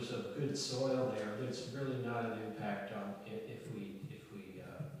acres of good soil there, there's really not an impact on if we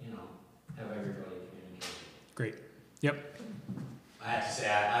have everybody communicate. great. Yep, I have to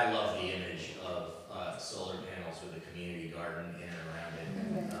say, I love the image of solar panels with a community garden in and around it,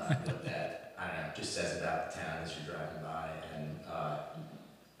 and what that, I don't know, just says about the town as you're driving by, and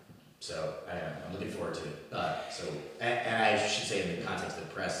so I don't know, I'm looking forward to it. And I should say in the context of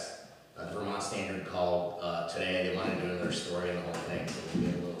the press, the Vermont Standard called today, they wanted to do another story on the whole thing, so we'll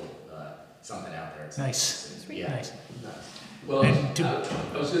get a little something out there. nice, Yeah. nice. Well, And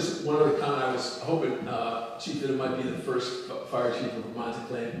I was just, one other comment, I was hoping, Chief, that it might be the first fire chief of Vermont to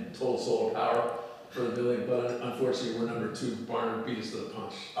claim total solar power for the building, but unfortunately, we're number 2. Barnard beat us to the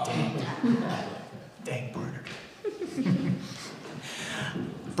punch. Dang, Barnard.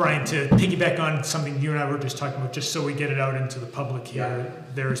 Brian, to piggyback on something you and I were just talking about, just so we get it out into the public here,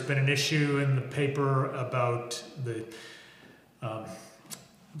 there's been an issue in the paper about the,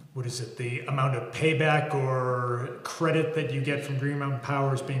 the amount of payback or credit that you get from Green Mountain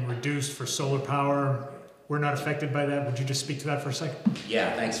Power is being reduced for solar power. We're not affected by that. Would you just speak to that for a second?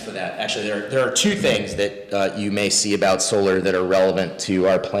 Yeah, thanks for that. Actually, there are 2 things that you may see about solar that are relevant to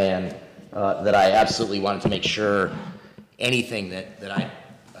our plan that I absolutely wanted to make sure anything that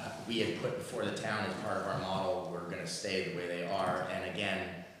we had put before the town as part of our model were going to stay the way they are. And again,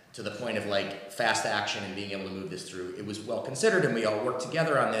 to the point of like fast action and being able to move this through, it was well considered and we all worked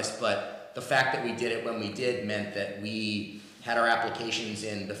together on this, but the fact that we did it when we did meant that we had our applications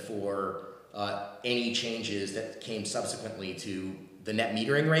in before any changes that came subsequently to the net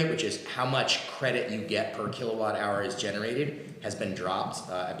metering rate, which is how much credit you get per kilowatt hour is generated, has been dropped,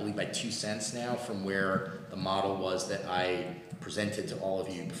 I believe by 2 cents now from where the model was that I presented to all of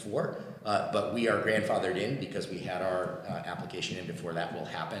you before. But we are grandfathered in because we had our application in before that will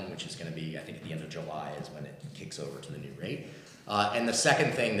happen, which is going to be, I think, at the end of July is when it kicks over to the new rate. And the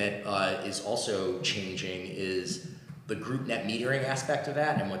second thing that is also changing is the group net metering aspect of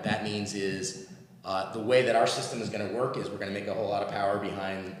that. And what that means is the way that our system is going to work is we're going to make a whole lot of power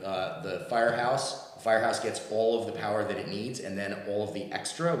behind the firehouse. The firehouse gets all of the power that it needs, and then all of the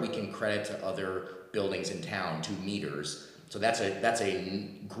extra we can credit to other buildings in town, to meters. So that's a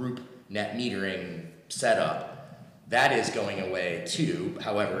group net metering setup. That is going away too.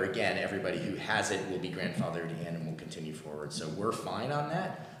 However, again, everybody who has it will be grandfathered in and will continue forward. So we're fine on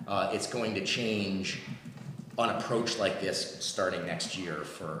that. It's going to change an approach like this starting next year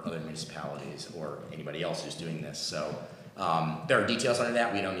for other municipalities or anybody else who's doing this. So there are details under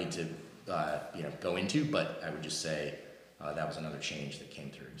that we don't need to go into, but I would just say that was another change that came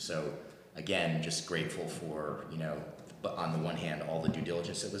through. So again, just grateful for, but on the one hand, all the due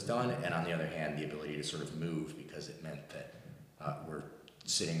diligence that was done, and on the other hand, the ability to sort of move because it meant that we're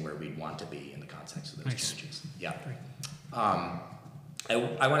sitting where we'd want to be in the context of those changes. Yeah.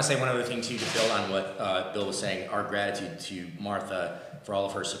 I want to say one other thing too, to build on what Bill was saying, our gratitude to Martha for all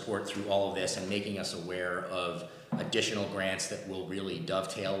of her support through all of this and making us aware of additional grants that will really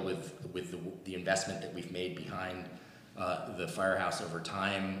dovetail with the investment that we've made behind the firehouse over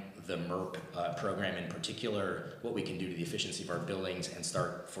time, the MERP program in particular, what we can do to the efficiency of our buildings, and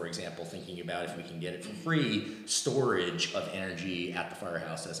start, for example, thinking about if we can get it for free, storage of energy at the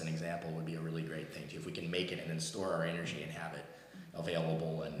firehouse as an example would be a really great thing too. If we can make it and then store our energy and have it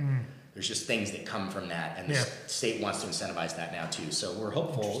available, and there's just things that come from that, and the state wants to incentivize that now too. So we're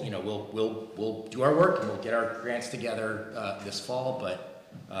hopeful, we'll do our work and we'll get our grants together this fall, but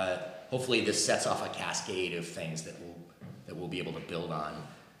hopefully this sets off a cascade of things that we'll be able to build on.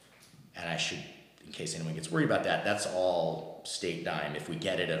 And I should, in case anyone gets worried about that, that's all state dime. If we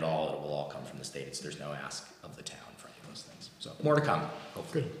get it at all, it will all come from the state. There's no ask of the town for any of those things. So more to come,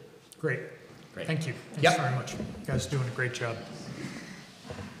 hopefully. Good. Great. Thank you. Thanks Yep. very much. You guys are doing a great job.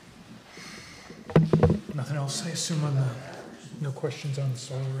 Nothing else, I assume, on no questions on the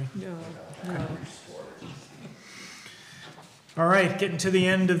solar array? No. All right, getting to the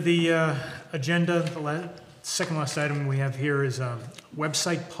end of the agenda. The second last item we have here is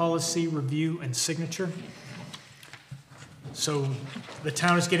website policy review and signature. So the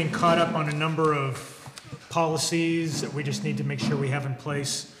town is getting caught up on a number of policies that we just need to make sure we have in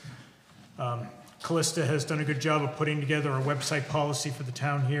place. Callista has done a good job of putting together a website policy for the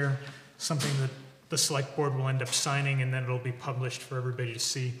town here, something that the select board will end up signing, and then it'll be published for everybody to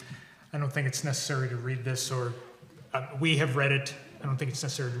see. I don't think it's necessary to read this, or we have read it. I don't think it's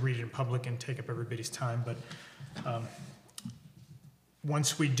necessary to read it in public and take up everybody's time, but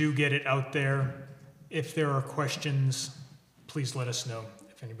once we do get it out there, if there are questions, please let us know.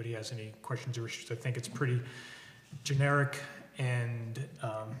 If anybody has any questions or issues, I think it's pretty generic and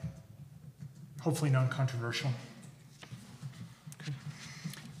hopefully non-controversial. Okay.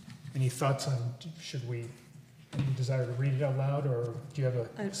 Any thoughts on, any desire to read it out loud, or do you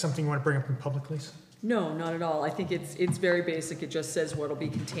have something you want to bring up in public, Lisa? No, not at all. I think it's very basic. It just says what'll be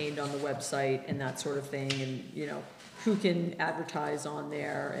contained on the website and that sort of thing, and, you know, who can advertise on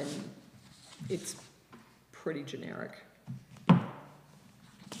there, and it's pretty generic.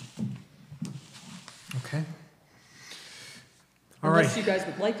 Okay. All right. Unless you guys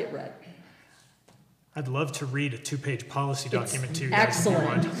would like it read. I'd love to read a 2-page policy document to you guys.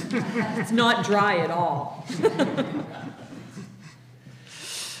 Excellent. It's not dry at all.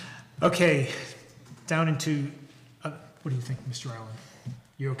 Okay, down into, what do you think, Mr. Allen?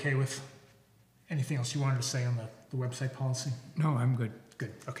 You okay with anything else you wanted to say on the website policy? No, I'm good.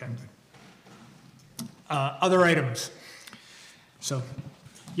 Good, okay. Other items? So,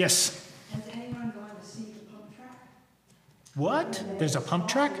 yes. Has anyone gone to see the pump track? What? There's a pump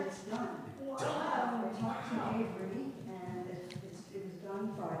track? It's done. Wow. I talked to Avery, and it was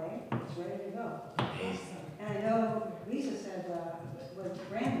done Friday. It's ready to go. And I know Lisa said, was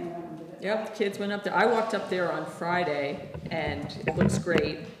Brandon went with it. Yep, the kids went up there. I walked up there on Friday, and it looks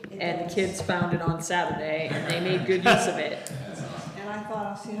great. And the kids found it on Saturday, and they made good use of it. And I thought,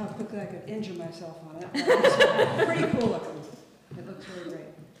 I'll see how quickly I could injure myself on it. But it's pretty cool looking. It looks really great.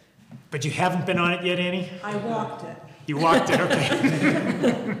 But you haven't been on it yet, Annie? I walked it. You walked it,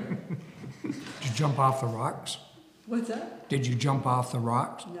 okay. Did you jump off the rocks? What's that? Did you jump off the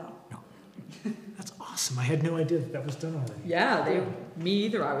rocks? No. That's awesome. I had no idea that was done already. Yeah, me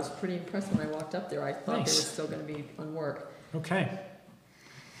either. I was pretty impressed when I walked up there. I thought Nice. they were still gonna be on work. Okay.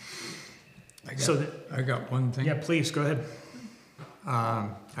 I got one thing. Yeah, please, go ahead.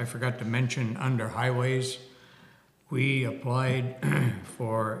 I forgot to mention, under highways, we applied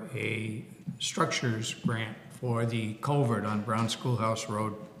for a structures grant for the culvert on Brown Schoolhouse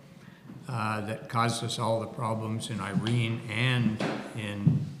Road that caused us all the problems in Irene and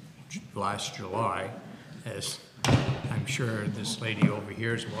in last July, as I'm sure this lady over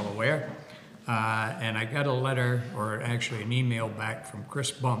here is well aware. And I got a letter, or actually an email back from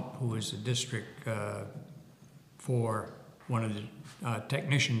Chris Bump, who is the District 4, one of the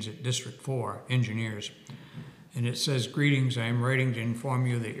technicians at District 4, engineers. And it says, "Greetings, I am writing to inform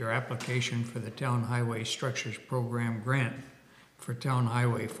you that your application for the Town Highway Structures Program grant for Town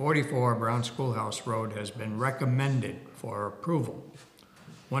Highway 44 Brown Schoolhouse Road has been recommended for approval.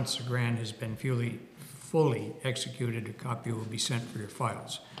 Once the grant has been fully executed, a copy will be sent for your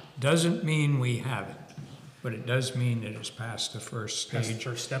files." Doesn't mean we have it, but it does mean that it's past the first That's the stage.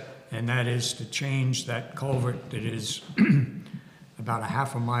 first step. And that is to change that culvert that is about a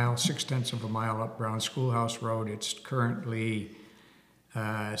half a mile, 6/10 of a mile up Brown Schoolhouse Road. It's currently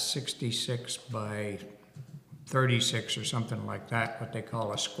 66 by 36 or something like that, what they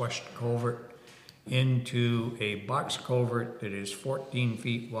call a squashed culvert, into a box culvert that is 14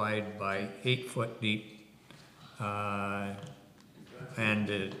 feet wide by 8 foot deep. And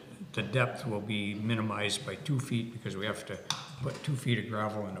the depth will be minimized by 2 feet because we have to put 2 feet of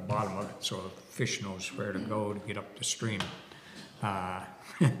gravel in the bottom of it so the fish knows where to go to get up the stream.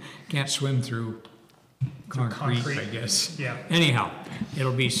 Can't swim through concrete, I guess. Yeah. Anyhow,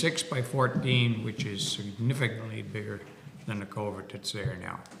 it'll be 6 by 14, which is significantly bigger than the culvert that's there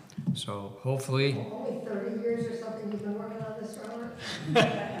now. So hopefully. Only 30 years or something you've been working on this, Robert?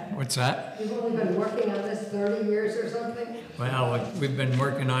 What's that? You've only been working on this 30 years or something? Well, we've been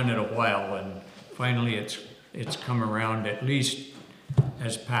working on it a while, and finally it's come around, at least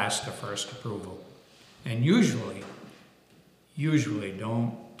has passed the first approval. And usually,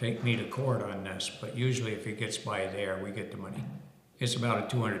 don't take me to court on this, but usually if it gets by there, we get the money. It's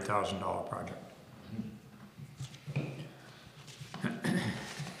about a $200,000 project.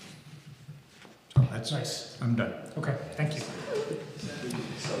 So that's Nice. I'm done. Okay, thank you.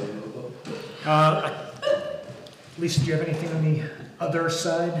 Lisa, do you have anything on the other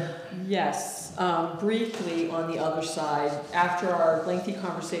side? Yes, briefly on the other side, after our lengthy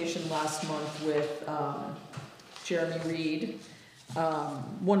conversation last month with Jeremy Reed,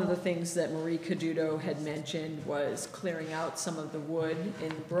 one of the things that Marie Caduto had mentioned was clearing out some of the wood in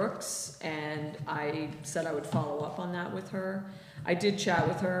the brooks, and I said I would follow up on that with her. I did chat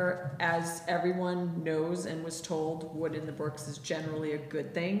with her. As everyone knows and was told, wood in the brooks is generally a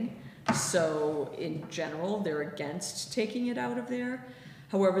good thing. So in general, they're against taking it out of there.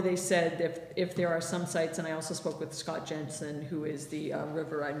 However, they said if there are some sites, and I also spoke with Scott Jensen, who is the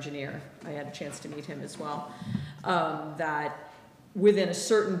river engineer, I had a chance to meet him as well, that within a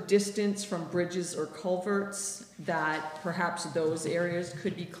certain distance from bridges or culverts, that perhaps those areas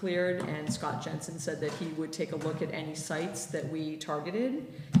could be cleared, and Scott Jensen said that he would take a look at any sites that we targeted,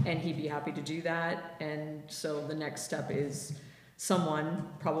 and he'd be happy to do that. And so the next step is someone,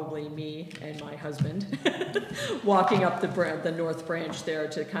 probably me and my husband, walking up the north branch there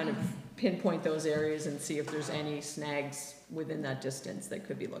to kind of pinpoint those areas and see if there's any snags within that distance that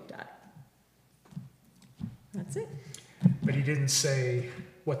could be looked at. That's it. But he didn't say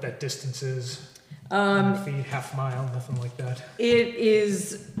what that distance is. Feet, half mile, nothing like that. It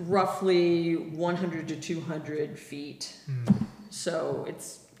is roughly 100 to 200 feet. So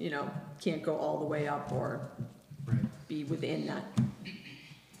it's, can't go all the way up or be within that.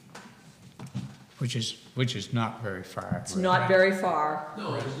 Which is not very far. It's not very far.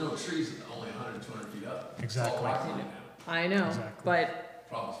 No, there's no trees only 100, 200 feet up. Exactly. It's all rocky now. I know, Exactly. but,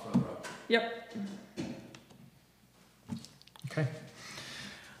 Problems further up. yep. Okay.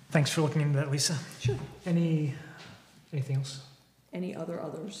 Thanks for looking into that, Lisa. Sure. Anything else? Any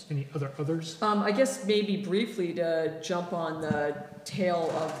others? Any other others? I guess maybe briefly to jump on the tail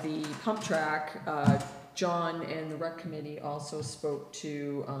of the pump track, John and the rec committee also spoke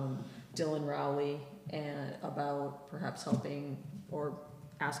to Dylan Rowley and about perhaps helping or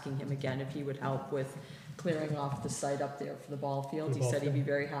asking him again if he would help with clearing off the site up there for the ball field. He said he'd be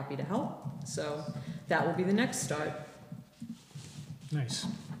very happy to help. So that will be the next start. Nice.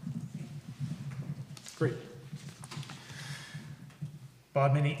 Great.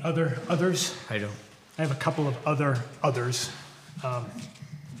 Bob, any others? I don't. I have a couple of others.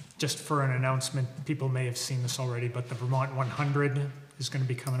 Just for an announcement, people may have seen this already, but the Vermont 100 is going to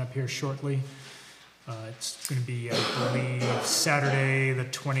be coming up here shortly. It's going to be, I believe, Saturday the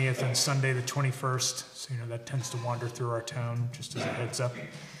 20th and Sunday the 21st. So, that tends to wander through our town, just as a heads up.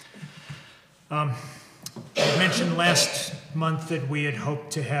 I mentioned last month that we had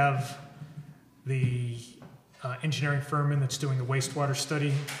hoped to have the engineering firm that's doing the wastewater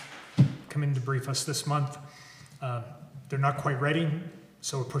study come in to brief us this month. They're not quite ready,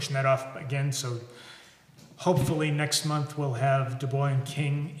 so we're pushing that off again. So hopefully next month we'll have Dubois and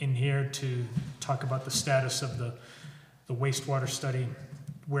King in here to talk about the status of the wastewater study.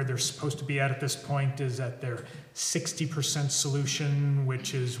 Where they're supposed to be at this point is at their 60% solution,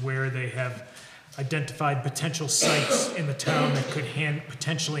 which is where they have identified potential sites in the town that could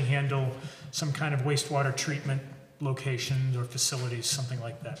potentially handle some kind of wastewater treatment locations or facilities, something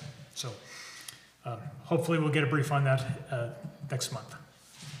like that. So hopefully we'll get a brief on that next month.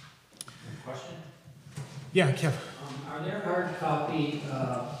 Question? Yeah, Kev. Are there hard copy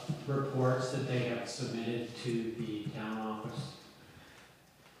reports that they have submitted to the town office?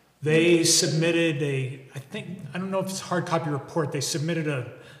 They submitted I don't know if it's a hard copy report, they submitted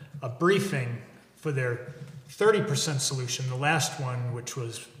a briefing for their 30% solution, the last one, which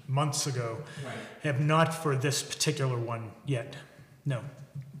was months ago. Right. Have not for this particular one yet. No.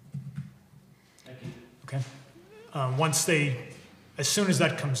 Thank you. Okay. As soon as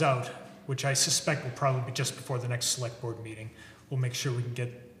that comes out, which I suspect will probably be just before the next select board meeting, we'll make sure we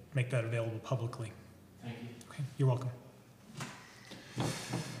can make that available publicly. Thank you. Okay, you're welcome.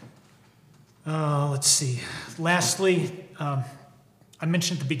 Let's see. Lastly, I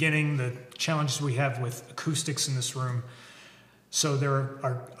mentioned at the beginning the challenges we have with acoustics in this room. So there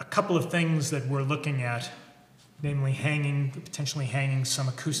are a couple of things that we're looking at, namely potentially hanging some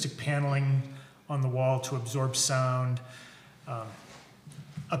acoustic paneling on the wall to absorb sound,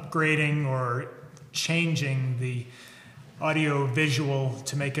 upgrading or changing the audio visual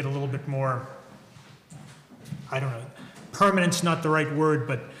to make it a little bit more, I don't know, permanent's not the right word,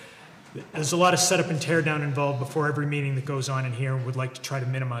 but there's a lot of setup and tear down involved before every meeting that goes on in here, and would like to try to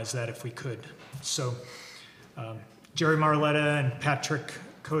minimize that if we could. So Jerry Marletta and Patrick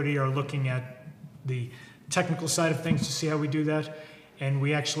Cody are looking at the technical side of things to see how we do that. And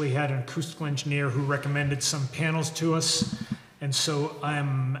we actually had an acoustical engineer who recommended some panels to us. And so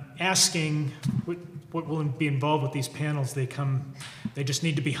I'm asking what will be involved with these panels. They just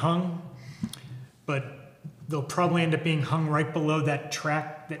need to be hung, but they'll probably end up being hung right below that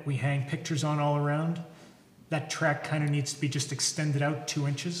track that we hang pictures on all around. That track kind of needs to be just extended out 2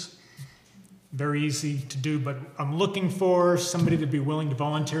 inches. Very easy to do, but I'm looking for somebody to be willing to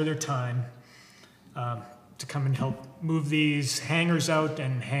volunteer their time to come and help move these hangers out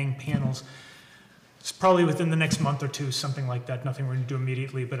and hang panels. It's probably within the next month or two, something like that. Nothing we're going to do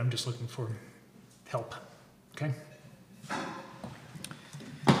immediately, but I'm just looking for help. Okay?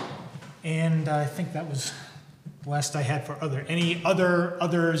 And I think that was last I had for any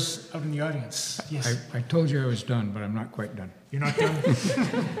others out in the audience? Yes, I told you I was done, but I'm not quite done. you're not done?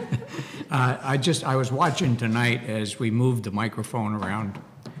 I was watching tonight as we moved the microphone around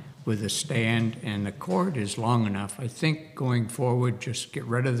with the stand, and the cord is long enough. I think going forward, just get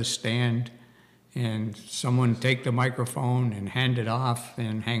rid of the stand and someone take the microphone and hand it off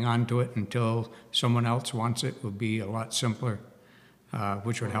and hang on to it until someone else wants it would be a lot simpler,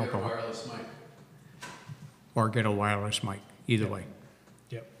 which would help a lot. Wireless mic. Or get a wireless mic, either way.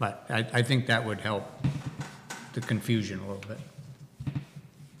 Yep. But I think that would help the confusion a little bit.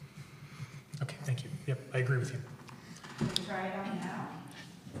 Okay, thank you. Yep, I agree with you. Try it out now.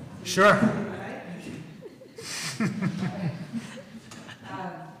 Sure.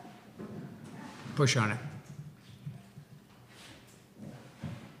 Push on it.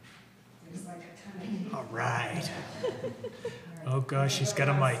 There's like a ton of. All right. Oh gosh, she's got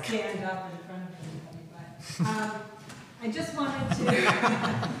a mic. Stand up in front of everybody, but, I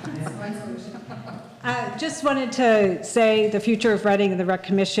just wanted to say the Future of Reading and the Rec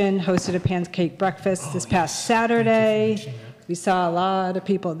Commission hosted a pancake breakfast this past Saturday. We saw a lot of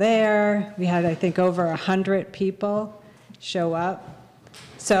people there. We had, I think, over 100 people show up.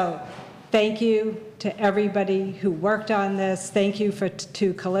 So thank you to everybody who worked on this. Thank you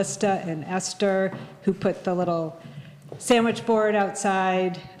to Callista and Esther who put the little sandwich board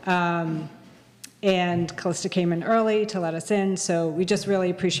outside. And Callista came in early to let us in, so we just really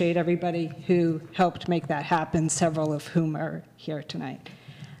appreciate everybody who helped make that happen, several of whom are here tonight.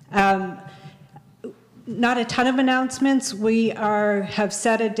 Not a ton of announcements. We have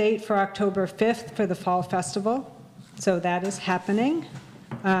set a date for October 5th for the Fall Festival, so that is happening.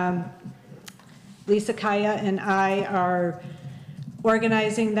 Lisa Kaya and I are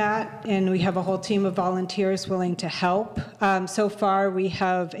organizing that, and we have a whole team of volunteers willing to help. So far, we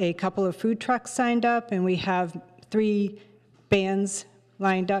have a couple of food trucks signed up, and we have 3 bands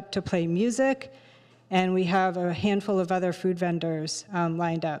lined up to play music, and we have a handful of other food vendors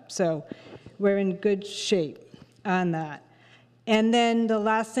lined up. So we're in good shape on that. And then the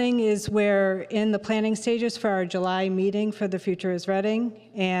last thing is we're in the planning stages for our July meeting for the Future is Reading,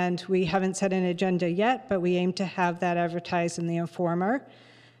 and we haven't set an agenda yet, but we aim to have that advertised in the Informer.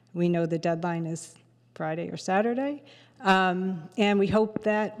 We know the deadline is Friday or Saturday, and we hope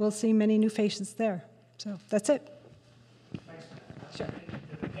that we'll see many new faces there. So that's it. Sure.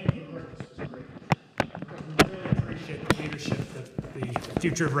 Thank you, Mark. This was great. We really appreciate the leadership that the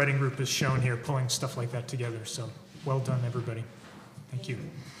Future of Reading group has shown here, pulling stuff like that together. So well done, everybody. Thank you.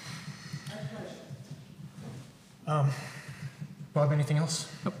 Bob, anything else?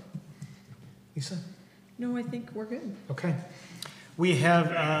 Nope. Lisa? No, I think we're good. Okay. We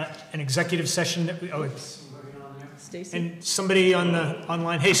have an executive session that Stacy? and somebody on the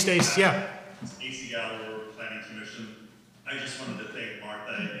online. Hey, Stace, yeah. AC Gallo, Planning Commission. I just wanted to thank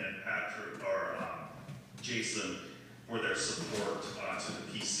Martha and Patrick, or Jason, for their support to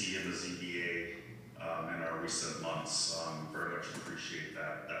the PC and the ZBA in our recent months. Very much appreciate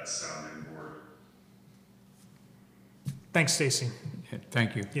that sounding board. Thanks, Stacy. Yeah,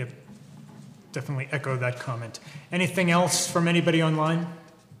 thank you. Yep. Definitely echo that comment. Anything else from anybody online?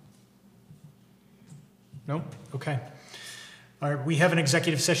 No? Okay. All right, we have an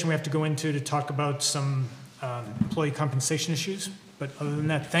executive session we have to go into to talk about some employee compensation issues. But other than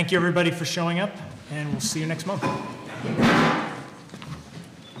that, thank you everybody for showing up, and we'll see you next month.